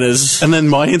do Anna's. And then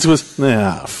my answer was,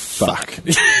 fuck.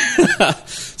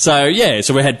 So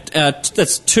we had,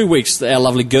 that's 2 weeks our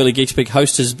lovely Girly Geek Speak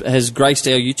host has graced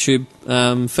our YouTube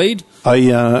feed.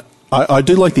 I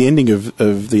do like the ending of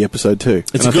the episode too.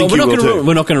 It's a good, we're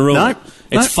not going to ruin it.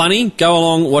 It's No. funny. Go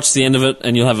along, watch the end of it,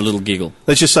 and you'll have a little giggle.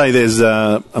 Let's just say there's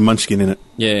a munchkin in it.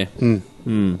 Yeah.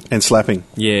 And slapping.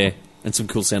 Yeah. And some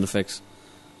cool sound effects.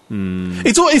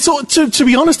 It's all to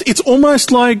be honest, it's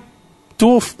almost like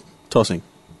dwarf tossing.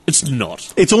 It's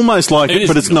not. It's almost like it,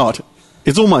 but it's not.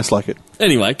 It's almost like it.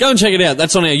 Anyway, go and check it out.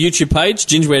 That's on our YouTube page.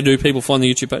 Ginger, where do people find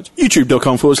the YouTube page?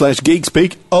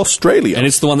 YouTube.com/GeekSpeak Australia. And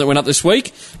it's the one that went up this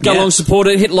week. Go along, support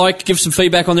it, hit like, give some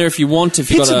feedback on there if you want. If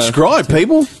hit subscribe,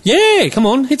 people. Yeah, come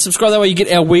on, hit subscribe. That way you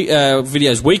get our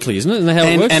videos weekly, isn't it? Isn't that how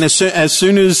it works? And as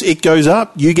soon as it goes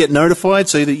up, you get notified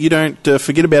so that you don't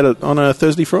forget about it on a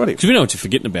Thursday, Friday. Because we know what you're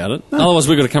forgetting about it. No. Otherwise,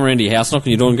 we've got to come around to your house, knock on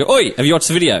your door and go, "Oi, have you watched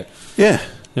the video?" Yeah.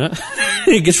 You know?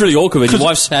 It gets really awkward when your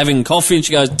wife's having coffee and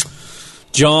she goes,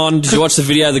 "John, did you watch the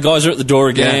video? The guys are at the door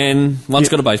again. One's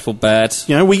got a baseball bat."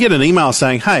 You know, we get an email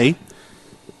saying, "Hey,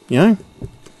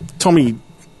 Tommy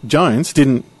Jones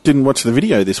didn't watch the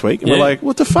video this week," and we're like,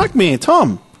 "What the fuck, man,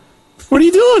 Tom? What are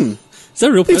you doing?" Is that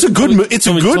a real person? It's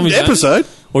a good episode.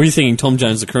 Or are you thinking Tom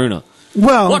Jones the Crooner?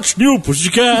 Well, What's new,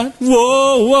 pussycat?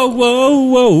 Whoa, whoa, whoa,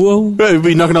 whoa, whoa. we'll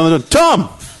be knocking on the door. Tom,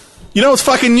 you know what's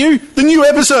fucking new? The new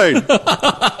episode.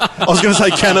 I was going to say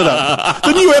Canada.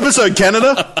 The new episode,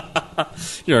 Canada.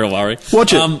 You're a worry.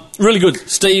 Watch it. Really good.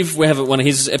 Steve, we have one of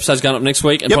his episodes going up next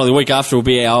week, and Yep. probably the week after will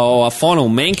be our final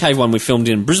Man Cave one we filmed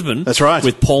in Brisbane. That's right.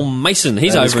 With Paul Mason.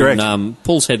 He's That is over in, correct.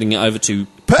 Paul's heading over to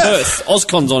Perth. Perth.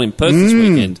 Ozcon's on in Perth this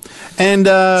weekend. And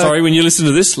Sorry, when you listen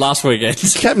to this, last weekend.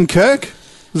 Captain Kirk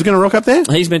was going to rock up there.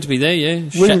 He's meant to be there, yeah.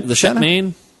 When- The Shat Shatner?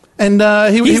 Man. And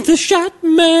He's the Shat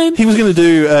Man. he was going to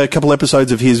do a couple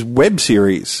episodes of his web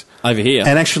series. Over here.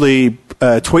 And actually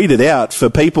tweeted out for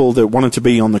people that wanted to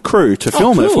be on the crew to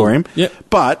film it cool. for him. Yep.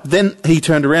 But then he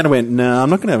turned around and went, no, I'm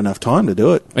not going to have enough time to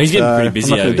do it. He's getting So pretty I'm busy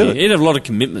not gonna over do here. it." He'd have a lot of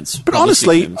commitments. But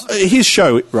honestly, his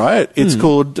show, right, it's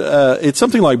called, it's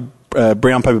something like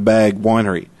Brown Paper Bag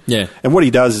Winery. Yeah. And what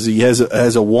he does is he has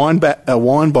a wine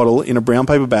bottle in a brown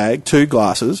paper bag, 2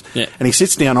 glasses, Yeah. and he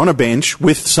sits down on a bench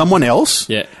with someone else,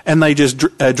 Yeah. and they just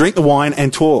drink the wine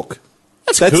and talk.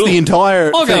 That's cool. the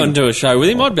entire I'll thing. go and do a show with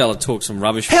him. I'd be able to talk some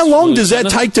rubbish. How long does that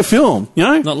take to film? You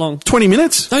know? Not long. 20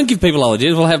 minutes? Don't give people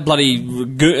ideas. We'll have bloody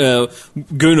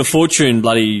Goon of Fortune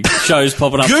bloody shows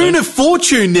popping up. Goon soon. of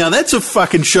Fortune, now that's a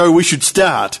fucking show we should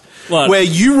start. What? Where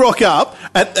you rock up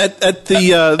at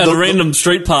the... At a random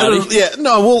street party. yeah,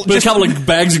 no, well... With a couple of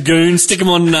bags of goons, stick them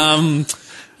on, on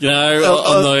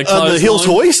the Hills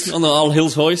clothesline, hoist? on the old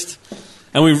Hills hoist,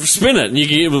 and we spin it. And you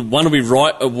can get, one will be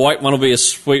white, one will be a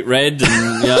sweet red,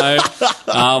 and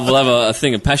we'll have a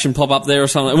thing of passion pop up there or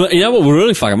something. Well, you know what? We'll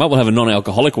really fuck them up. We'll have a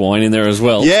non-alcoholic wine in there as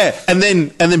well. Yeah, and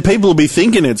then people will be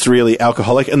thinking it's really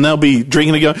alcoholic, and they'll be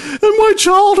drinking and going, and my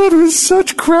childhood was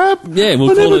such crap. Yeah,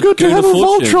 we'll I call never it got to Goon have of a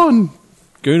Fortune. Voltron.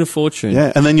 Goon of Fortune.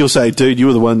 Yeah, and then you'll say, dude, you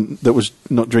were the one that was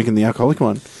not drinking the alcoholic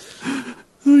one.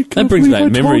 That brings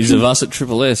back memories of us at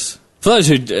Triple S. For those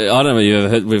who, I don't know if you've ever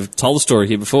heard, we've told the story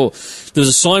here before. There was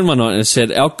a sign one night and it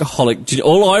said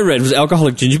all I read was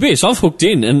alcoholic ginger beer. So I've hooked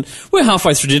in and we're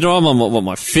halfway through dinner. I'm on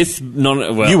my fifth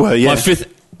you were, yeah. My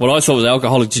fifth, what I thought was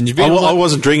alcoholic ginger beer. I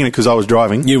wasn't drinking it because I was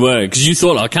driving. You were, because you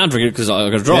thought, I can't drink it because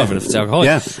I've got to drive Yeah. and if it's alcoholic.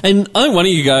 Yeah. And I think one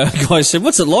of you guys said,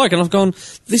 what's it like? And I've gone,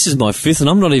 this is my fifth and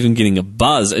I'm not even getting a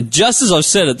buzz. And just as I've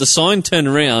said it, the sign turned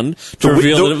around to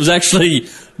reveal that it was actually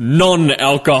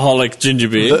non-alcoholic ginger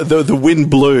beer. The wind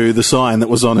blew the sign that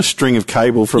was on a string of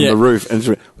cable from Yeah. the roof. And it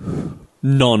just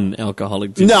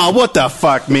Non-alcoholic ginger no, what the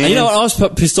fuck, man? And you know what? I was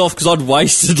pissed off because I'd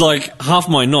wasted like half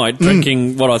my night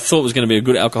drinking what I thought was going to be a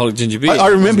good alcoholic ginger beer. I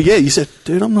remember, yeah, you said,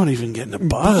 dude, I'm not even getting a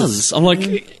buzz. I'm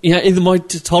like, either my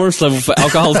tolerance level for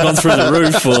alcohol's gone through the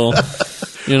roof or,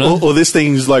 Or this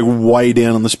thing's like way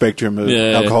down on the spectrum of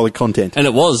alcoholic content. And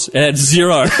it was. It had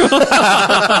 0.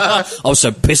 I was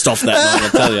so pissed off that night, I'll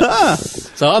tell you.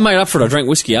 So I made up for it. I drank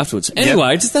whiskey afterwards.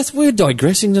 Anyway, we're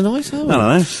digressing tonight. I don't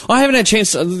know. I haven't had a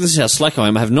chance, this is how slack I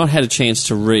am, I have not had a chance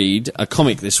to read a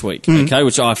comic this week, okay,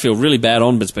 which I feel really bad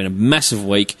on, but it's been a massive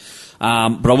week. But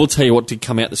I will tell you what did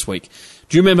come out this week.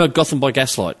 Do you remember Gotham by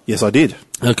Gaslight? Yes, I did.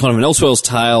 Kind of an Elseworlds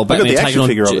tale. I got the taking action on,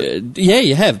 figure of it. Yeah,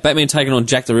 you have. Batman taking on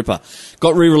Jack the Ripper.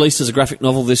 Got re-released as a graphic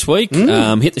novel this week.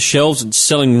 Hit the shelves and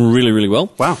selling really, really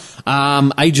well. Wow.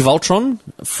 Age of Ultron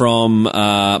from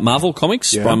Marvel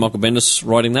Comics. Yeah. Brian Michael Bendis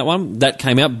writing that one. That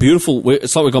came out. Beautiful.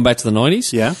 It's like we've gone back to the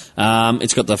 90s. Yeah.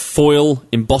 It's got the foil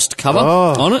embossed cover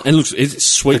on it. And it's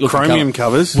sweet The looking chromium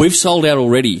cover. covers. We've sold out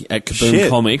already at Kaboom Shit.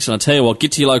 Comics. And I tell you what,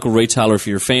 get to your local retailer if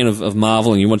you're a fan of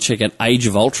Marvel and you want to check out Age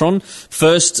of Ultron.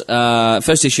 First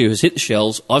issue has hit the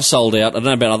shelves. I've sold out. I don't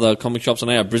know about other comic shops. I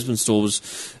know our Brisbane store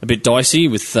was a bit dicey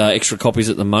with extra copies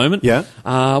at the moment. Yeah.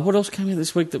 What else came out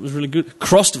this week that was really good?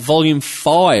 Crossed Volume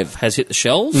 5 has hit the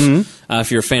shelves.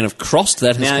 If you're a fan of Crossed,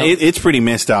 that has Now, come. it's pretty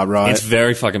messed up, right? It's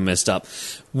very fucking messed up.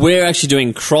 We're actually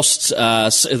doing Crossed,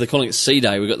 they're calling it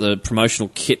C-Day. We got the promotional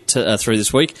kit through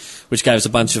this week, which gave us a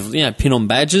bunch of pin-on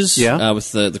badges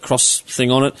with the cross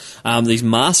thing on it. These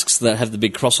masks that have the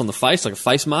big cross on the face, like a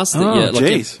face mask,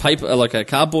 like a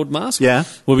cardboard mask. Yeah.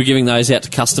 We'll be giving those out to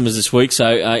customers this week. So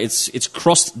it's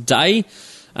Crossed Day.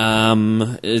 I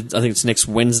think it's next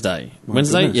Wednesday.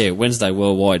 Wednesday? Goodness. Yeah, Wednesday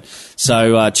worldwide.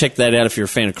 So check that out if you're a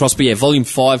fan of Cross. But yeah, Volume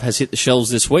 5 has hit the shelves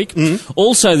this week.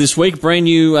 Also this week, brand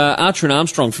new Archer and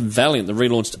Armstrong from Valiant, the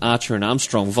relaunched Archer and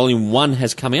Armstrong. Volume 1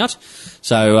 has come out.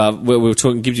 So we were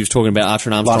talking, Gibbs was talking about Archer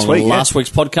and Armstrong on last week's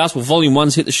podcast. Well, Volume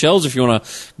 1's hit the shelves if you want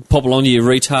to pop along to your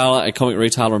retailer, a comic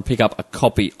retailer, and pick up a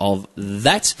copy of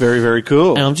that. Very, very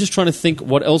cool. And I'm just trying to think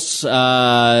what else.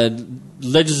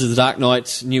 Legends of the Dark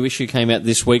Knight new issue came out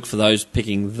this week for those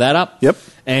picking that up. Yep.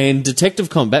 And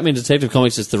Batman Detective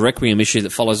Comics is the Requiem issue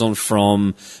that follows on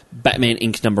from Batman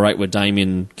Inc. number 8 where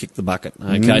Damien kicked the bucket.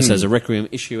 Okay, so there's a Requiem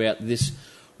issue out this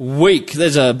week,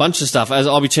 there's a bunch of stuff.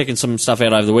 I'll be checking some stuff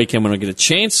out over the weekend when I get a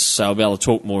chance, so I'll be able to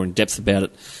talk more in depth about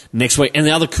it next week. And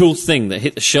the other cool thing that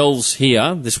hit the shelves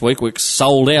here this week, we're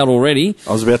sold out already.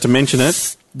 I was about to mention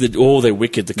it. They're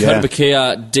wicked. The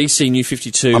Kotobukiya DC New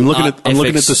 52. I'm looking at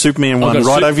the Superman one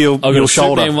right over your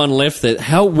shoulder. Superman one left there.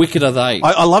 How wicked are they?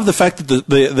 I love the fact that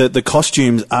the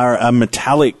costumes are a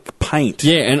metallic paint.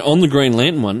 Yeah, and on the Green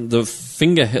Lantern one,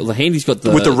 the handy's got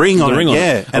with the ring on it.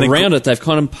 Yeah, and around it they've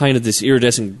kind of painted this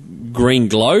iridescent green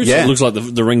glow, so it looks like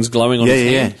the ring's glowing on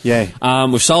his hand. Yeah.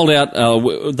 We've sold out.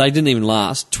 They didn't even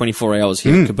last 24 hours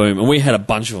here at Kaboom, and we had a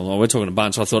bunch of them. We're talking a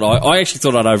bunch. I actually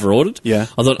thought I'd over-ordered. Yeah.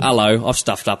 I thought, hello, I've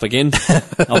stuffed up again.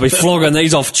 I'll be flogging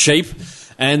these off cheap.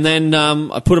 And then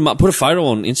I put a photo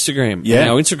on Instagram. Yeah.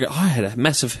 Instagram. I had a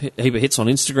massive heap of hits on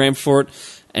Instagram for it.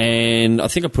 And I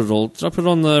think did I put it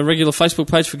on the regular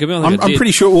Facebook page for Kaboom? I'm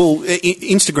pretty sure,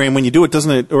 Instagram, when you do it, doesn't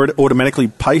it automatically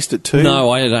paste it too? No,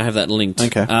 I don't have that linked.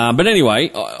 Okay. But anyway,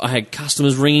 I had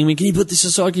customers ringing me, can you put this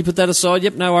aside, can you put that aside?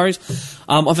 Yep, no worries.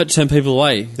 I've had to turn people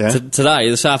away. Today,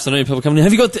 this afternoon, people coming in,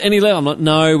 have you got any left? I'm like,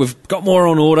 no, we've got more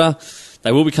on order.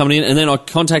 They will be coming in, and then I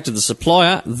contacted the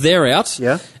supplier. They're out,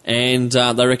 and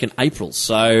they reckon April.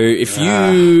 So if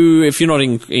you're not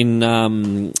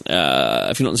in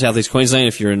Southeast Queensland,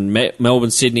 if you're in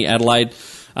Melbourne, Sydney, Adelaide,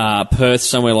 Perth,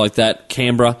 somewhere like that,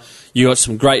 Canberra, you got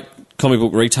some great comic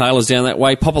book retailers down that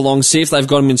way. Pop along, see if they've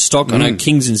got them in stock. I know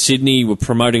Kings in Sydney were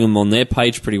promoting them on their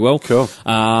page pretty well. Cool.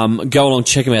 Go along,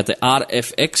 check them out. The Art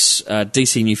FX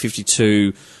DC New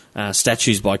 52.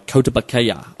 Statues by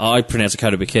Kotobukiya. I pronounce it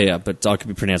Kotobukiya, but I could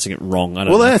be pronouncing it wrong. I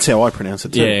don't know. That's how I pronounce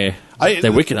it too. Yeah.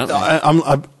 They're wicked, aren't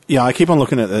they? I keep on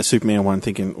looking at the Superman one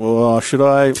thinking, well, should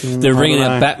I? They're bringing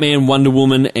out Batman, Wonder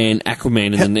Woman, and Aquaman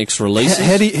in the next release.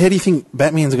 How do you think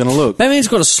Batman's going to look? Batman's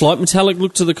got a slight metallic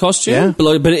look to the costume,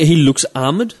 but he looks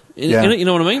armoured in it, you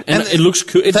know what I mean? And it looks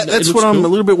cool. That's what I'm a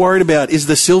little bit worried about. Is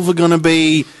the silver going to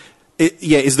be...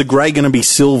 is the grey going to be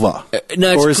silver?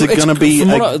 No, or is it going to be a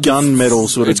gunmetal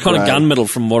sort of It's kind grey? of gunmetal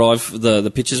from what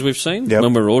the pictures we've seen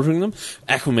when we're ordering them.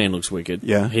 Aquaman looks wicked.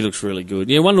 Yeah. He looks really good.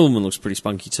 Yeah, Wonder Woman looks pretty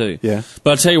spunky too. Yeah.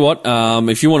 But I'll tell you what,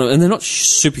 if you want to... And they're not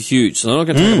super huge, so they're not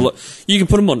going to take a lot. You can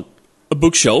put them on a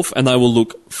bookshelf and they will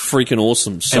look freaking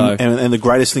awesome. So and the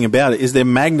greatest thing about it is they're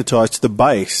magnetised to the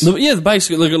base. The base,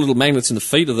 they've got little magnets in the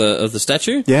feet of the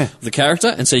statue, of the character,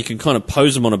 and so you can kind of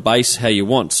pose them on a base how you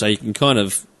want. So you can kind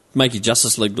of make your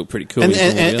Justice League look pretty cool. And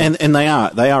they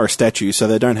are a statue, so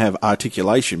they don't have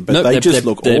articulation, but they just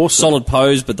look they're awesome. Solid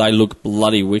pose, but they look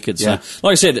bloody wicked. Yeah. So,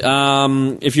 like I said,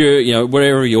 if you're,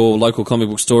 wherever your local comic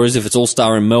book store is, if it's All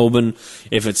Star in Melbourne,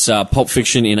 if it's Pulp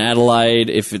Fiction in Adelaide,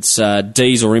 if it's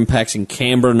D's or Impacts in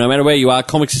Canberra, no matter where you are,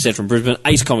 Comics Etc. in Brisbane,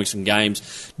 Ace Comics and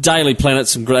Games, Daily Planet,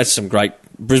 that's some great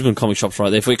Brisbane comic shops right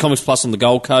there. For your Comics Plus on the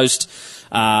Gold Coast.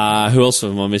 Who else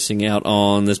am I missing out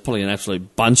on? There's probably an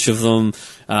absolute bunch of them.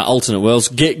 Alternate Worlds.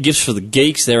 Gifts for the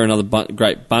Geeks. They're another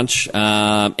great bunch.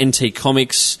 NT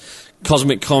Comics,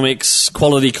 Cosmic Comics,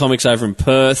 Quality Comics over in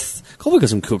Perth. God, we've got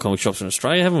some cool comic shops in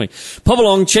Australia, haven't we? Pop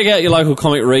along, check out your local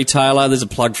comic retailer. There's a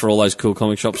plug for all those cool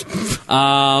comic shops. We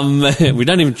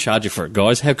don't even charge you for it,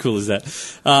 guys. How cool is that?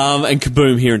 And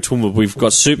Kaboom here in Toowoomba. We've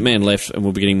got Superman left, and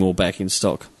we'll be getting more back in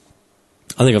stock.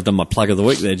 I think I've done my plug of the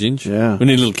week there, Ginge. Yeah. We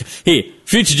need a little... Here,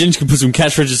 future Ginge can put some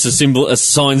cash register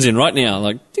signs in right now.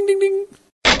 Like, ding, ding, ding.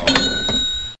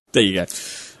 There you go.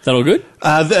 Is that all good?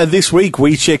 This week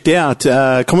we checked out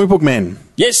Comic Book Men.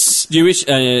 Yes. New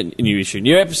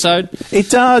episode.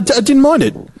 I didn't mind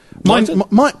it.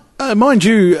 Mind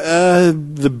you,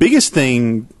 the biggest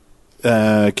thing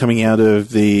coming out of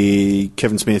the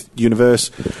Kevin Smith universe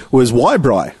was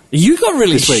Wybry. You got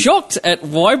really shocked at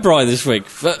Wybry this week.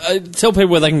 Tell people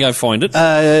where they can go find it.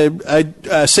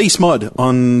 See Smod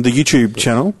on the YouTube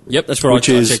channel. Yep, that's where I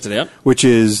checked it out. Which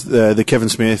is the Kevin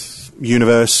Smith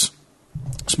universe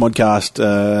Smodcast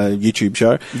YouTube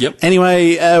show. Yep.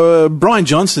 Anyway, Brian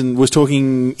Johnson was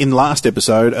talking in last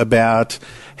episode about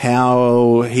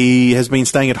how he has been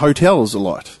staying at hotels a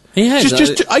lot. He has.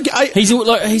 He's a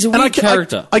weird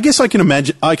character. I guess I can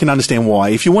imagine. I can understand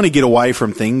why. If you want to get away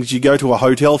from things, you go to a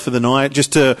hotel for the night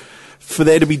for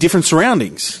there to be different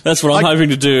surroundings. That's what I'm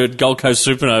hoping to do at Gold Coast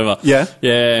Supernova. Yeah,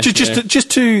 yeah.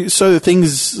 Just so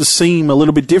things seem a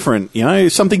little bit different.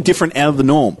 Something different out of the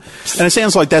norm. And it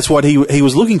sounds like that's what he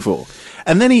was looking for.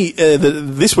 And then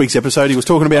this week's episode, he was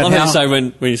talking about how... say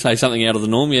when you say something out of the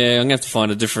norm, I'm going to have to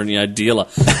find a different dealer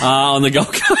on the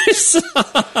Gold Coast.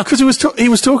 Because he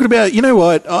was talking about, you know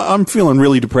what, I'm feeling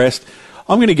really depressed.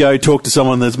 I'm going to go talk to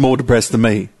someone that's more depressed than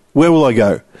me. Where will I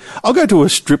go? I'll go to a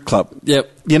strip club.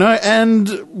 Yep. You know, and,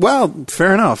 well,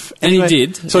 fair enough. And he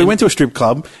did. So he went to a strip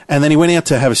club, and then he went out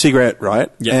to have a cigarette,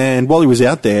 right? Yep. And while he was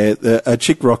out there, a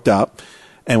chick rocked up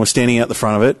and was standing out the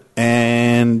front of it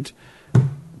and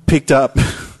picked up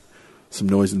some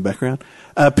noise in the background.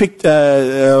 A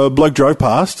bloke drove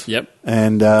past. Yep.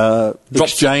 And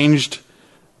exchanged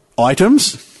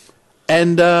items.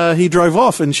 And he drove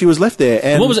off, and she was left there.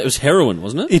 And what was it? It was heroin,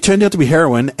 wasn't it? It turned out to be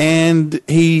heroin, and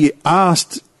he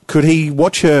asked, could he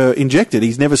watch her inject it?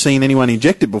 He's never seen anyone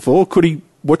inject it before. Could he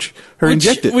watch her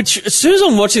inject it? Which, as soon as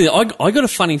I'm watching it, I got a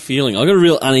funny feeling. I got a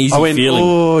real uneasy feeling.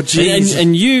 Oh, jeez.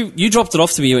 And you dropped it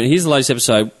off to me. And here's the latest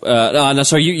episode.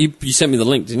 Sorry, you sent me the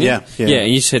link, didn't you? Yeah.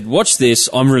 And you said, watch this.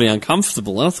 I'm really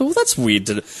uncomfortable. And I thought, well, that's weird.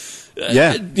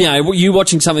 You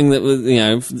watching something that,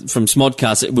 from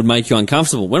Smodcast, it would make you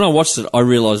uncomfortable. When I watched it, I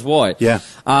realised why. Yeah.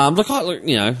 I'm not going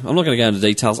to go into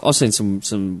details. I've seen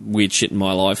some weird shit in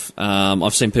my life.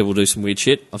 I've seen people do some weird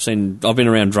shit. I've been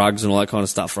around drugs and all that kind of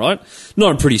stuff, right?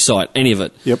 Not a pretty sight, any of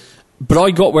it. Yep. But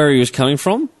I got where he was coming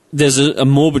from. There's a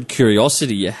morbid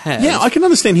curiosity you have. Yeah, I can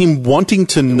understand him wanting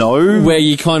to know. Where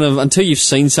you kind of, until you've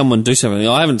seen someone do something,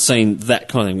 I haven't seen that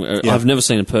kind of thing. Yeah. I've never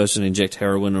seen a person inject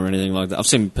heroin or anything like that. I've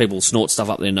seen people snort stuff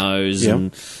up their nose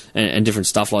and different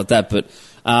stuff like that, but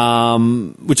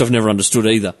which I've never understood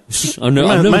either. I've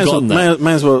never gotten that.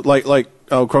 May as well, like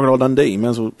Crocodile Dundee, you may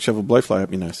as well shove a blowfly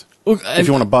up your nose. Look, if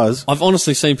you want to buzz. I've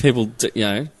honestly seen people,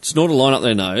 snort a line up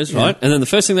their nose, right? And then the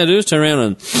first thing they do is turn around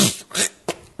and...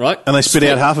 Right? And they spit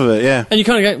out half of it, yeah. And you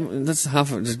kind of go, that's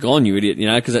half of it just gone, you idiot,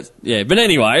 because that's, yeah. But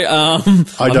anyway,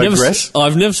 I digress.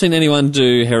 I've never seen anyone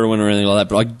do heroin or anything like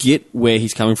that, but I get where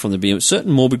he's coming from, a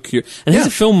certain morbid curiosity. And he's a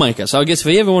filmmaker, so I guess if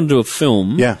he ever wanted to do a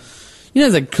film,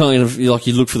 that kind of, like,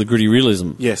 you look for the gritty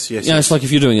realism. Yes. It's like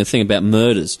if you're doing a thing about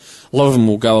murders, a lot of them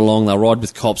will go along, they'll ride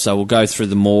with cops, they will go through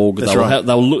the morgue,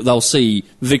 they'll see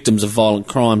victims of violent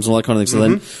crimes and all that kind of thing. So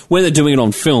then, when they're doing it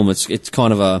on film, it's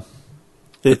kind of a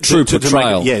true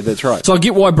portrayal. That's right. So I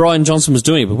get why Brian Johnson was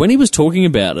doing it, but when he was talking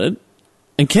about it,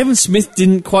 and Kevin Smith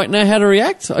didn't quite know how to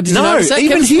react.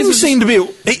 Even him seemed to be...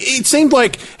 It seemed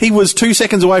like he was 2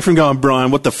 seconds away from going,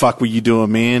 Brian, what the fuck were you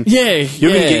doing, man? Yeah,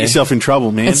 You're going to get yourself in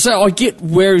trouble, man. And so I get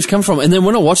where he's come from. And then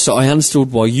when I watched it, I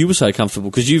understood why you were so comfortable,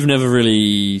 because you've never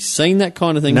really seen that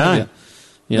kind of thing, have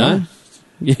you? No.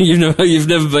 You've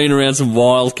never been around some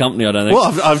wild company, I don't think.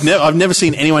 Well, I've never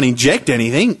seen anyone inject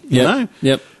anything, you know?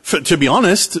 Yep. To be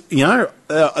honest,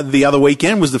 the other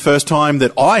weekend was the first time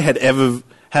that I had ever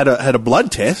had a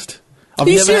blood test. Are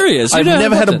you serious? I've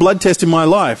never had a blood test in my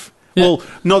life. Yeah. Well,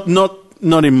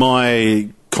 not in my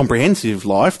comprehensive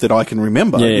life that I can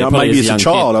remember. Maybe as a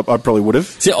child, I probably would have.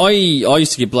 See, I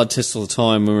used to get blood tests all the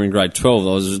time when we were in grade 12.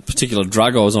 There was a particular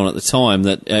drug I was on at the time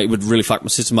that it would really fuck my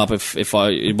system up if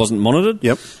it wasn't monitored.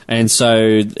 Yep. And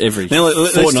so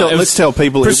let's tell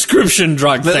people prescription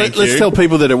drug. Let's tell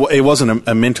people that it wasn't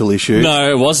a mental issue.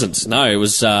 No, it wasn't. No, it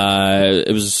was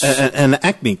an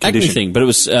acne condition. Acne thing, but it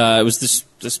was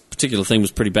this particular thing was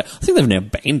pretty bad. I think they've now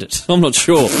banned it. I'm not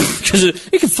sure because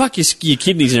it can fuck your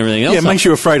kidneys and everything else. Yeah, it makes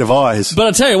you afraid of eyes. But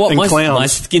I tell you what, my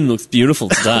skin looks beautiful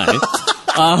today.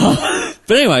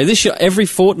 But anyway, this year, every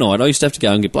fortnight, I used to have to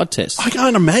go and get blood tests. I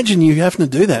can't imagine you having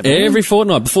to do that. Man. Every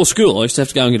fortnight before school, I used to have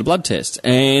to go and get a blood test,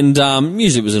 and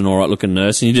usually it was an all right looking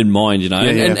nurse, and you didn't mind,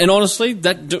 And honestly,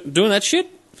 doing that shit.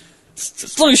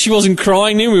 As long as she wasn't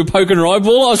crying near me, we were poking her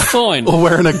eyeball, I was fine. Or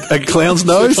wearing a clown's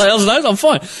nose? Clown's nose, I'm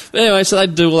fine. But anyway, so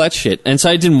they'd do all that shit. And so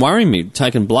it didn't worry me,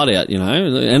 taking blood out,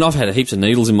 And I've had heaps of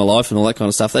needles in my life and all that kind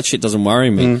of stuff. That shit doesn't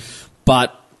worry me.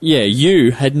 But, yeah,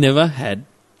 you had never had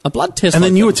a blood test. And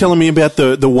then you were telling me about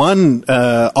the one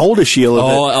older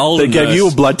Sheila that gave you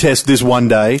a blood test this one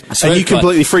day, and you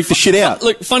completely freaked the shit out.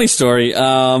 Look, funny story.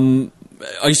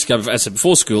 I used to go, as I said,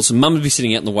 before school, so Mum would be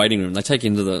sitting out in the waiting room. They take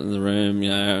you into the room,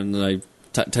 and they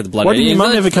take the blood. Why didn't your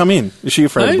mum ever come in? Is she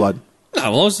afraid of blood?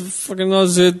 No, well, I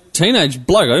was a teenage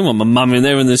bloke. I didn't want my mum in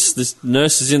there when this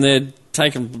nurse is in there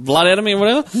taking blood out of me or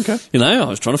whatever. Okay. I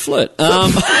was trying to flirt.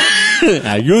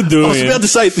 How you doing? I was about to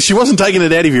say, she wasn't taking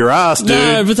it out of your ass, dude.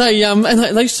 No, but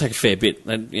they used to take a fair bit.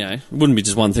 It wouldn't be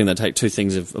just one thing. They'd take two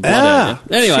things of blood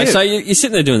out. Anyway, so you're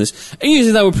sitting there doing this. And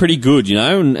usually they were pretty good,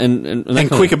 and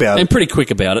quick about it. And pretty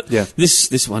quick about it. Yeah.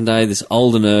 This one day, this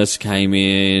older nurse came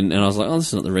in, and I was like, oh, this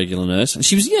is not the regular nurse. And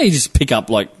she was, you just pick up,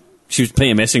 like, she was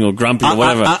PMSing or grumpy or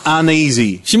whatever.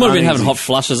 Uneasy. She might have been having hot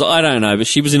flushes. I don't know, but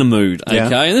she was in a mood. Okay,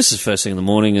 yeah. And this is first thing in the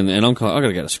morning, and I'm kind of, I got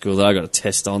to go to school. Though I got a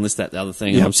test on this, that, the other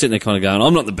thing. And I'm sitting there kind of going,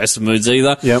 I'm not in the best of moods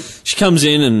either. Yep. She comes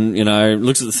in and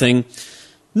looks at the thing.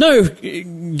 No,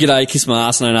 g'day, kiss my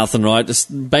ass, no nothing, right? Just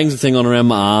bangs the thing on around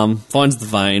my arm, finds the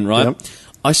vein, right? Yep.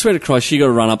 I swear to Christ, she got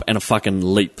to run up and a fucking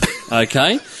leap.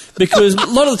 Okay. because a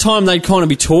lot of the time they'd kind of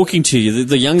be talking to you,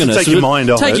 the younger nurses. Take your mind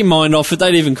off Take it. your mind off it.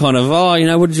 They'd even kind of,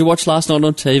 what did you watch last night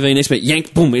on TV? Next minute,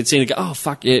 yank, boom, it's in. Go, oh,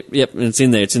 fuck, yep, and it's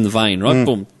in there. It's in the vein, right?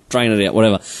 Boom, drain it out,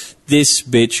 whatever. This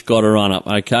bitch got a run-up,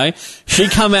 okay? She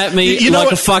come at me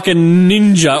like a fucking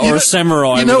ninja or a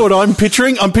samurai. You know what I'm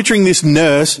picturing? I'm picturing this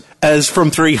nurse as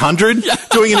from 300,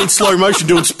 doing it in slow motion,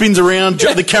 doing spins around,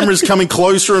 the camera's coming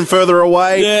closer and further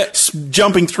away,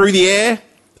 jumping through the air,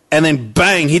 and then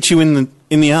bang, hit you in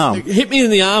the arm. Hit me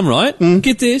in the arm, right?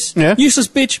 Get this. Yeah. Useless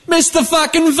bitch, missed the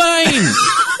fucking vein.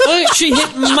 Right? She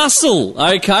hit muscle,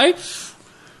 okay?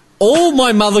 All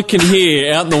my mother can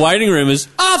hear out in the waiting room is,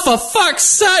 for fuck's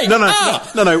sake! No.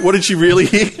 What did she really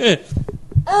hear? Yeah.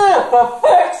 For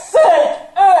fuck's sake!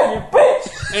 You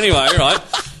bitch! Anyway, right.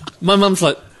 My mum's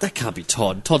like, that can't be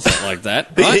Todd. Todd's not like that.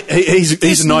 Right?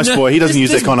 He's a nice boy. He doesn't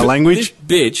use that kind of language. This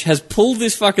bitch has pulled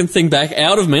this fucking thing back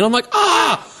out of me, and I'm like,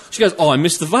 She goes, I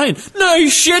missed the vein. No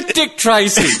shit, Dick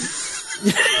Tracy!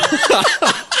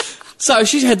 So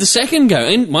she's had the second go,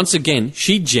 and once again,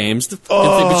 she jams the thing,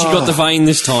 but she got the vein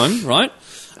this time, right?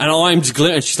 And I'm just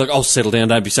and she's like, settle down,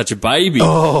 don't be such a baby.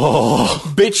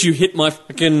 Bitch, you hit my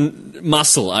fucking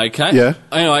muscle, okay? Yeah.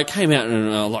 Anyway, I came out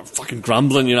and like fucking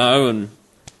grumbling, and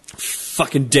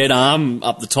fucking dead arm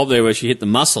up the top there where she hit the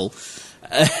muscle.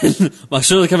 And my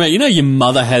sister come out, your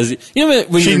mother has,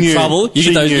 when you're in trouble,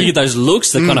 you get those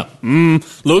looks, the kind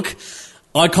of, look.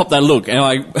 I copped that look, and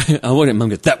I went at Mum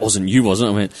and go, that wasn't you,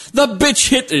 wasn't it? I went, the bitch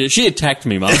hit, she attacked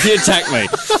me, Mum, she attacked me.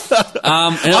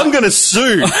 I'm going to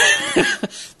sue.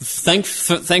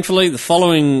 Thankfully, the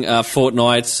following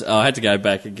fortnight, I had to go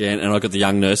back again, and I got the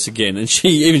young nurse again, and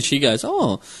she goes,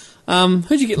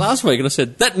 who'd you get last week? And I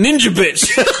said, that ninja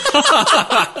bitch.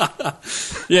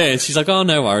 Yeah, and she's like,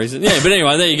 no worries. Yeah, but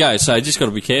anyway, there you go. So just got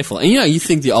to be careful. And you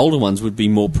think the older ones would be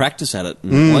more practice at it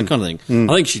and that kind of thing.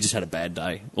 I think she just had a bad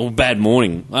day or bad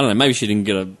morning. I don't know. Maybe she didn't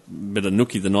get a bit of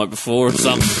nookie the night before or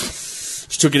something.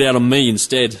 She took it out on me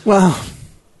instead. Well,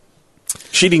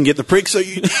 she didn't get the prick, so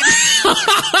you did.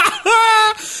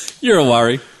 You're a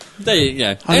worry. There you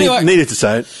go. Anyway, needed to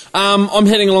say it. I'm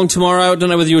heading along tomorrow. I don't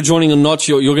know whether you're joining or not.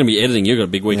 You're going to be editing. You've got a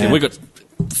big weekend. Yeah. We've got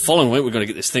the following week. We've got to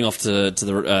get this thing off to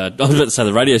the. I was about to say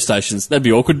the radio stations. That'd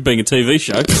be awkward being a TV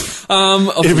show.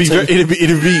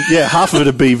 It'd be half of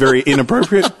it'd be very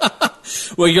inappropriate.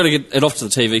 Well, you got to get it off to the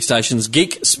TV stations.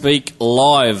 Geek Speak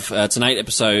Live. It's an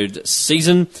 8-episode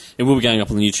season. It will be going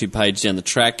up on the YouTube page down the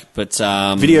track, but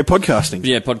video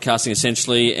podcasting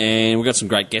essentially. And we've got some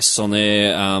great guests on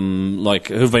there, like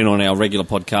who've been on our regular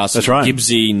podcast. That's right.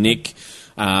 Gibbsy, Nick,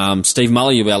 Steve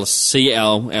Muller. You'll be able to see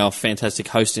our fantastic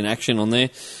host in action on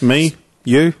there. Me.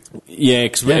 You? Yeah,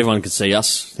 because everyone can see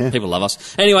us. Yeah. People love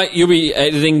us. Anyway, you'll be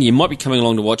editing. You might be coming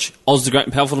along to watch Oz the Great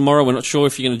and Powerful tomorrow. We're not sure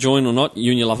if you're going to join or not, you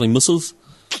and your lovely muscles.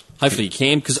 Hopefully you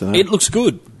can, because it looks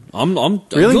good.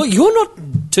 Really? You're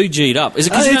not too G'd up. Is it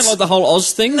because you don't like the whole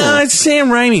Oz thing? No, it's Sam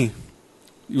Raimi.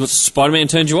 Spider-Man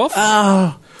turned you off?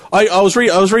 I was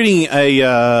reading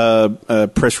a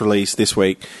press release this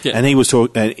week, and he was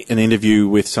an interview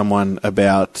with someone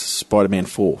about Spider-Man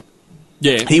 4.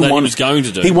 Yeah, he was going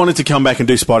to do. He wanted to come back and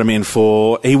do Spider-Man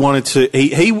 4. He wanted to.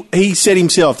 He said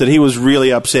himself that he was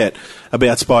really upset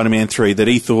about Spider-Man 3. That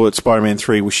he thought Spider-Man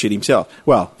 3 was shit himself.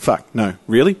 Well, fuck no,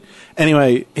 really.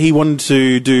 Anyway, he wanted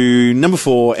to do number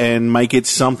 4 and make it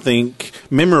something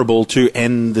memorable to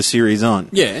end the series on.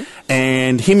 Yeah,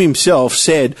 and him himself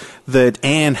said that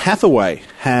Anne Hathaway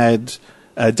had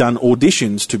done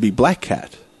auditions to be Black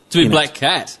Cat. To be Black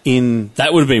Cat? That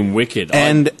would have been wicked.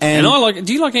 And I like...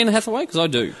 Do you like Anne Hathaway? Because I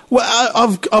do.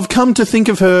 Well, I've come to think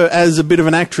of her as a bit of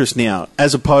an actress now,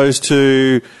 as opposed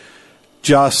to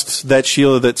just that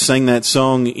Sheila that sang that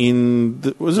song in...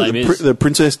 the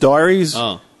Princess Diaries?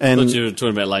 Oh. And, I thought you were talking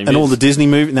about Les Mis. And all the Disney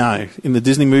movies. No, in the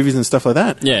Disney movies and stuff like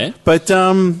that. Yeah. But,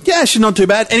 she's not too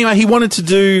bad. Anyway, he wanted to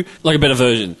do... like a better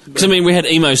version. Because, we had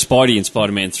emo Spidey in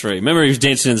Spider-Man 3. Remember he was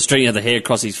dancing in the street, he had the hair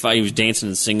across his face, he was dancing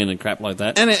and singing and crap like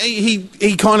that. And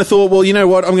he kind of thought, well, you know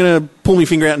what, I'm going to pull my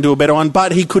finger out and do a better one,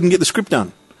 but he couldn't get the script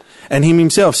done. And him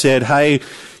himself said, hey,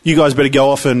 you guys better go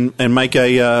off and make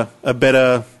a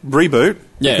better reboot,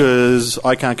 because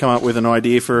I can't come up with an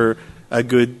idea for a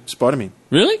good Spider-Man.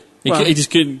 Really? He just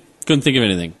couldn't think of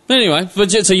anything. Anyway,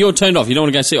 so you're turned off. You don't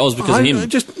want to go see Oz because of him.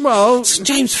 It's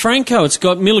James Franco. It's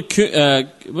got Mila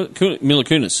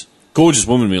Kunis. Gorgeous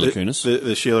woman, Mila Kunis.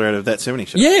 The Sheila out of That 70s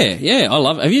Show. Yeah, I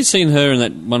love it. Have you seen her in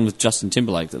that one with Justin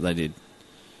Timberlake that they did?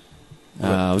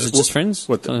 Was it just Friends?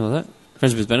 Something like that?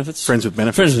 Friends with Benefits? Friends with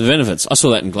Benefits. Friends with Benefits. I saw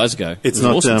that in Glasgow. It's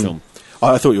not an awesome film.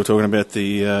 I thought you were talking about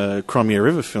the Crimea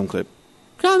River film clip.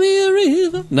 Cry me a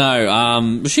river.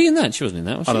 No, was she in that? She wasn't in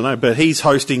that, was she? I don't know, but he's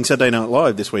hosting Saturday Night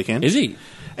Live this weekend. Is he?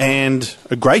 And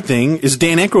a great thing is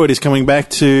Dan Aykroyd is coming back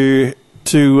to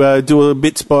do a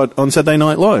bit spot on Saturday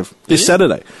Night Live this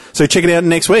Saturday. So check it out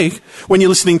next week. When you're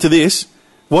listening to this,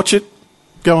 watch it.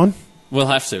 Go on. We'll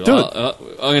have to. Do it. I'm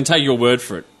going to take your word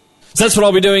for it. So that's what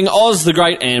I'll be doing. Oz, the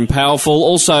Great and Powerful.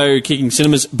 Also kicking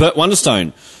cinemas, Burt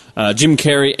Wonderstone, Jim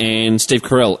Carrey and Steve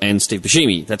Carell and Steve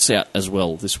Buscemi. That's out as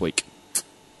well this week.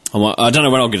 I don't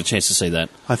know when I'll get a chance to see that.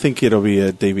 I think it'll be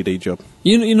a DVD job.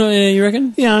 You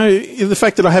reckon? Yeah, the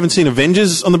fact that I haven't seen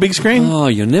Avengers on the big screen. Oh,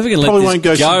 you're never going to let probably this won't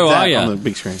go go, see are you? that on the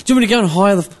big screen. Do you want me to go and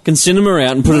hire the fucking cinema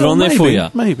out and put it on there for you?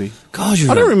 Maybe. God,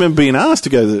 I don't remember being asked to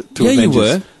go to yeah, Avengers. you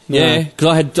were. No. Yeah,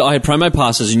 because I had promo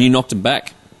passes and you knocked them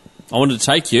back. I wanted to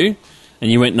take you, and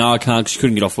you went, no, I can't because you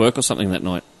couldn't get off work or something that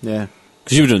night. Yeah.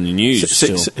 Because you were doing the news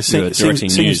still. You were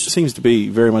directing news. Seems to be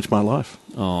very much my life.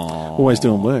 Oh. Always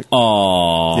doing work.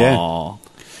 Oh. Yeah.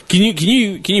 Can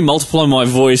you multiply my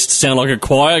voice to sound like a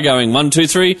choir going 1, 2,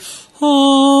 3?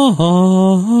 Oh.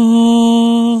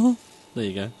 There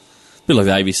you go. A bit like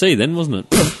the ABC then, wasn't it?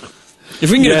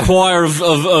 If we can get a choir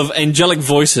of angelic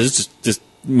voices, just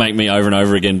make me over and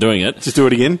over again doing it. Just do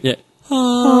it again? Yeah.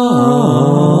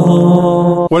 Oh.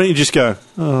 Why don't you just go,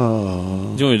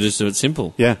 oh. Do you want me to just do it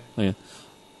simple? Yeah. Okay.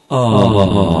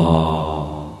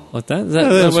 Oh. Like that? Does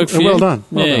that work for you? Well done.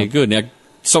 Well done. Good. Now,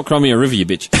 stop crying me a river, you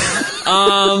bitch.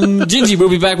 Gingy, we'll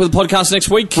be back with a podcast next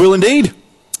week. Will indeed.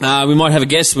 We might have a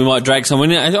guest. We might drag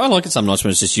someone in. I like it some nights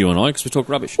when it's just you and I because we talk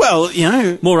rubbish. Well,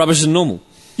 more rubbish than normal.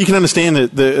 You can understand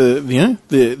that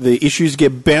the issues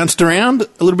get bounced around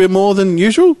a little bit more than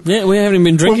usual. Yeah, we haven't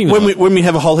been drinking. When we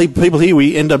have a whole heap of people here,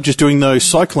 we end up just doing those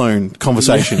cyclone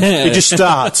conversations. Yeah. It just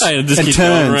starts and turns.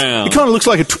 It kind of looks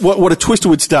like what a twister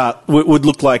would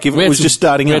look like if it was just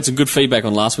starting. We had some good feedback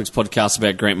on last week's podcast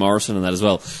about Grant Morrison and that as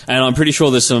well. And I'm pretty sure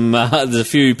there's a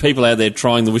few people out there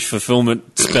trying the wish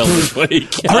fulfillment spell this week.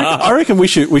 I reckon we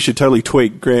should totally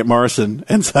tweak Grant Morrison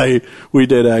and say we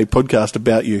did a podcast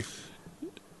about you.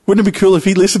 Wouldn't it be cool if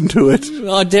he listened to it?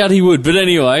 I doubt he would, but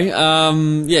anyway,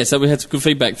 so we had some good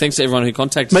feedback. Thanks to everyone who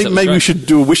contacted us. Maybe we should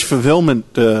do a wish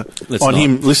fulfillment on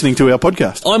him listening to our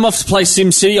podcast. I'm off to play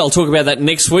SimCity. I'll talk about that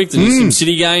next week, the new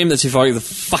SimCity game. That's if I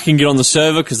fucking get on the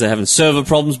server, because they're having server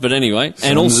problems, but anyway.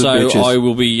 And also, I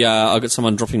will be, I've got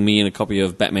someone dropping me in a copy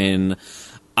of Batman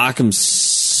Arkham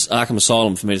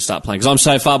Asylum for me to start playing, because I'm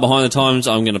so far behind the times,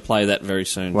 I'm going to play that very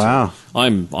soon. Wow. So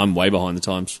I'm way behind the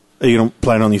times. Are you going to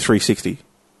play it on your 360?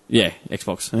 Yeah,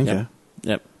 Xbox. Okay.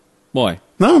 Yep. Why?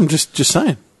 No, I'm just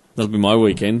saying. That'll be my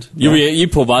weekend. You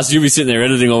poor bastard, you'll be sitting there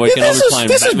editing all weekend. I'll be playing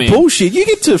Batman. This is bullshit. You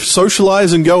get to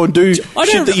socialise and go and do shit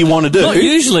that you want to do. Not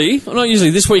usually.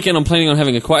 This weekend I'm planning on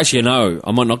having a quiet. Actually, no,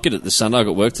 I might not get it this Sunday. I've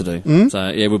got work to do.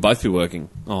 So, yeah, we'll both be working.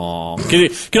 Oh, can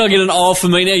I get an oh for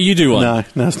me now? You do one. No,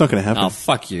 it's not going to happen. Oh,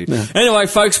 fuck you. No. Anyway,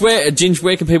 folks, where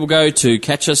can people go to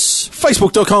catch us?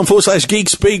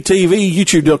 Facebook.com/GeekSpeak TV,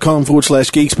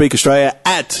 YouTube.com/GeekSpeak Australia,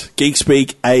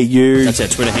 @GeekSpeak AU. That's our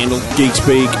Twitter handle.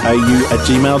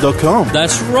 GeekSpeakAU@gmail.com.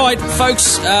 That's right,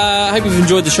 folks. I hope you've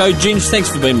enjoyed the show. Ginge, thanks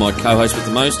for being my co-host with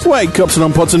the most. Wade Copson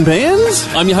on Pots and Pans.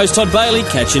 I'm your host, Todd Bailey.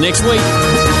 Catch you next week.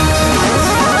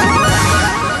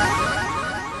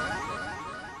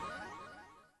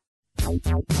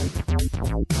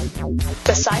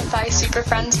 The Sci-Fi Super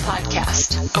Friends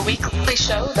Podcast, a weekly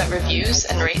show that reviews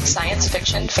and rates science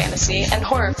fiction, fantasy, and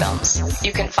horror films.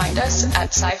 You can find us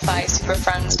at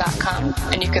sci-fi-superfriends.com,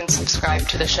 and you can subscribe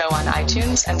to the show on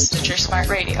iTunes and Stitcher Smart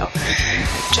Radio.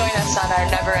 Join us on our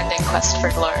never-ending quest for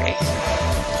glory.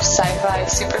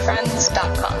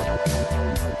 sci-fi-superfriends.com.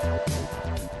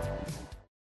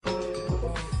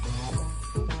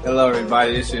 Hello,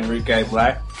 everybody. This is Enrique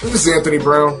Black. This is Anthony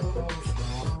Brown.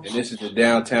 And this is the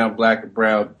Downtown Black and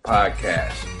Brown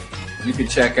podcast. You can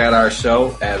check out our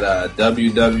show at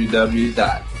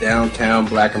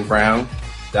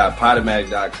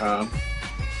www.downtownblackandbrown.podomatic.com,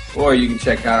 or you can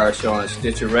check out our show on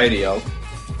Stitcher Radio.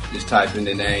 Just type in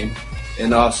the name.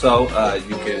 And also,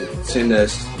 you can send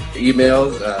us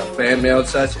emails, fan mail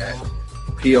such at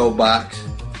P.O. Box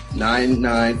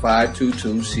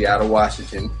 99522, Seattle,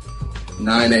 Washington,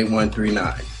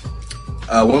 98139.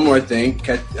 One more thing,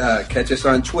 catch us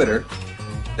on Twitter,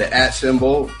 the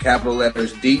 @ capital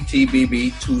letters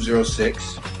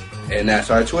DTBB206, and that's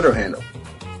our Twitter handle.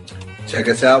 Check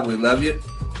us out. We love you.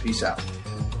 Peace out.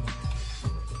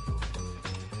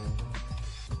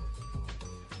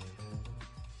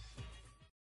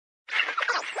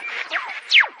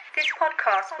 This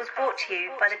podcast was brought to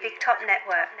you by the Big Top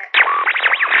Network.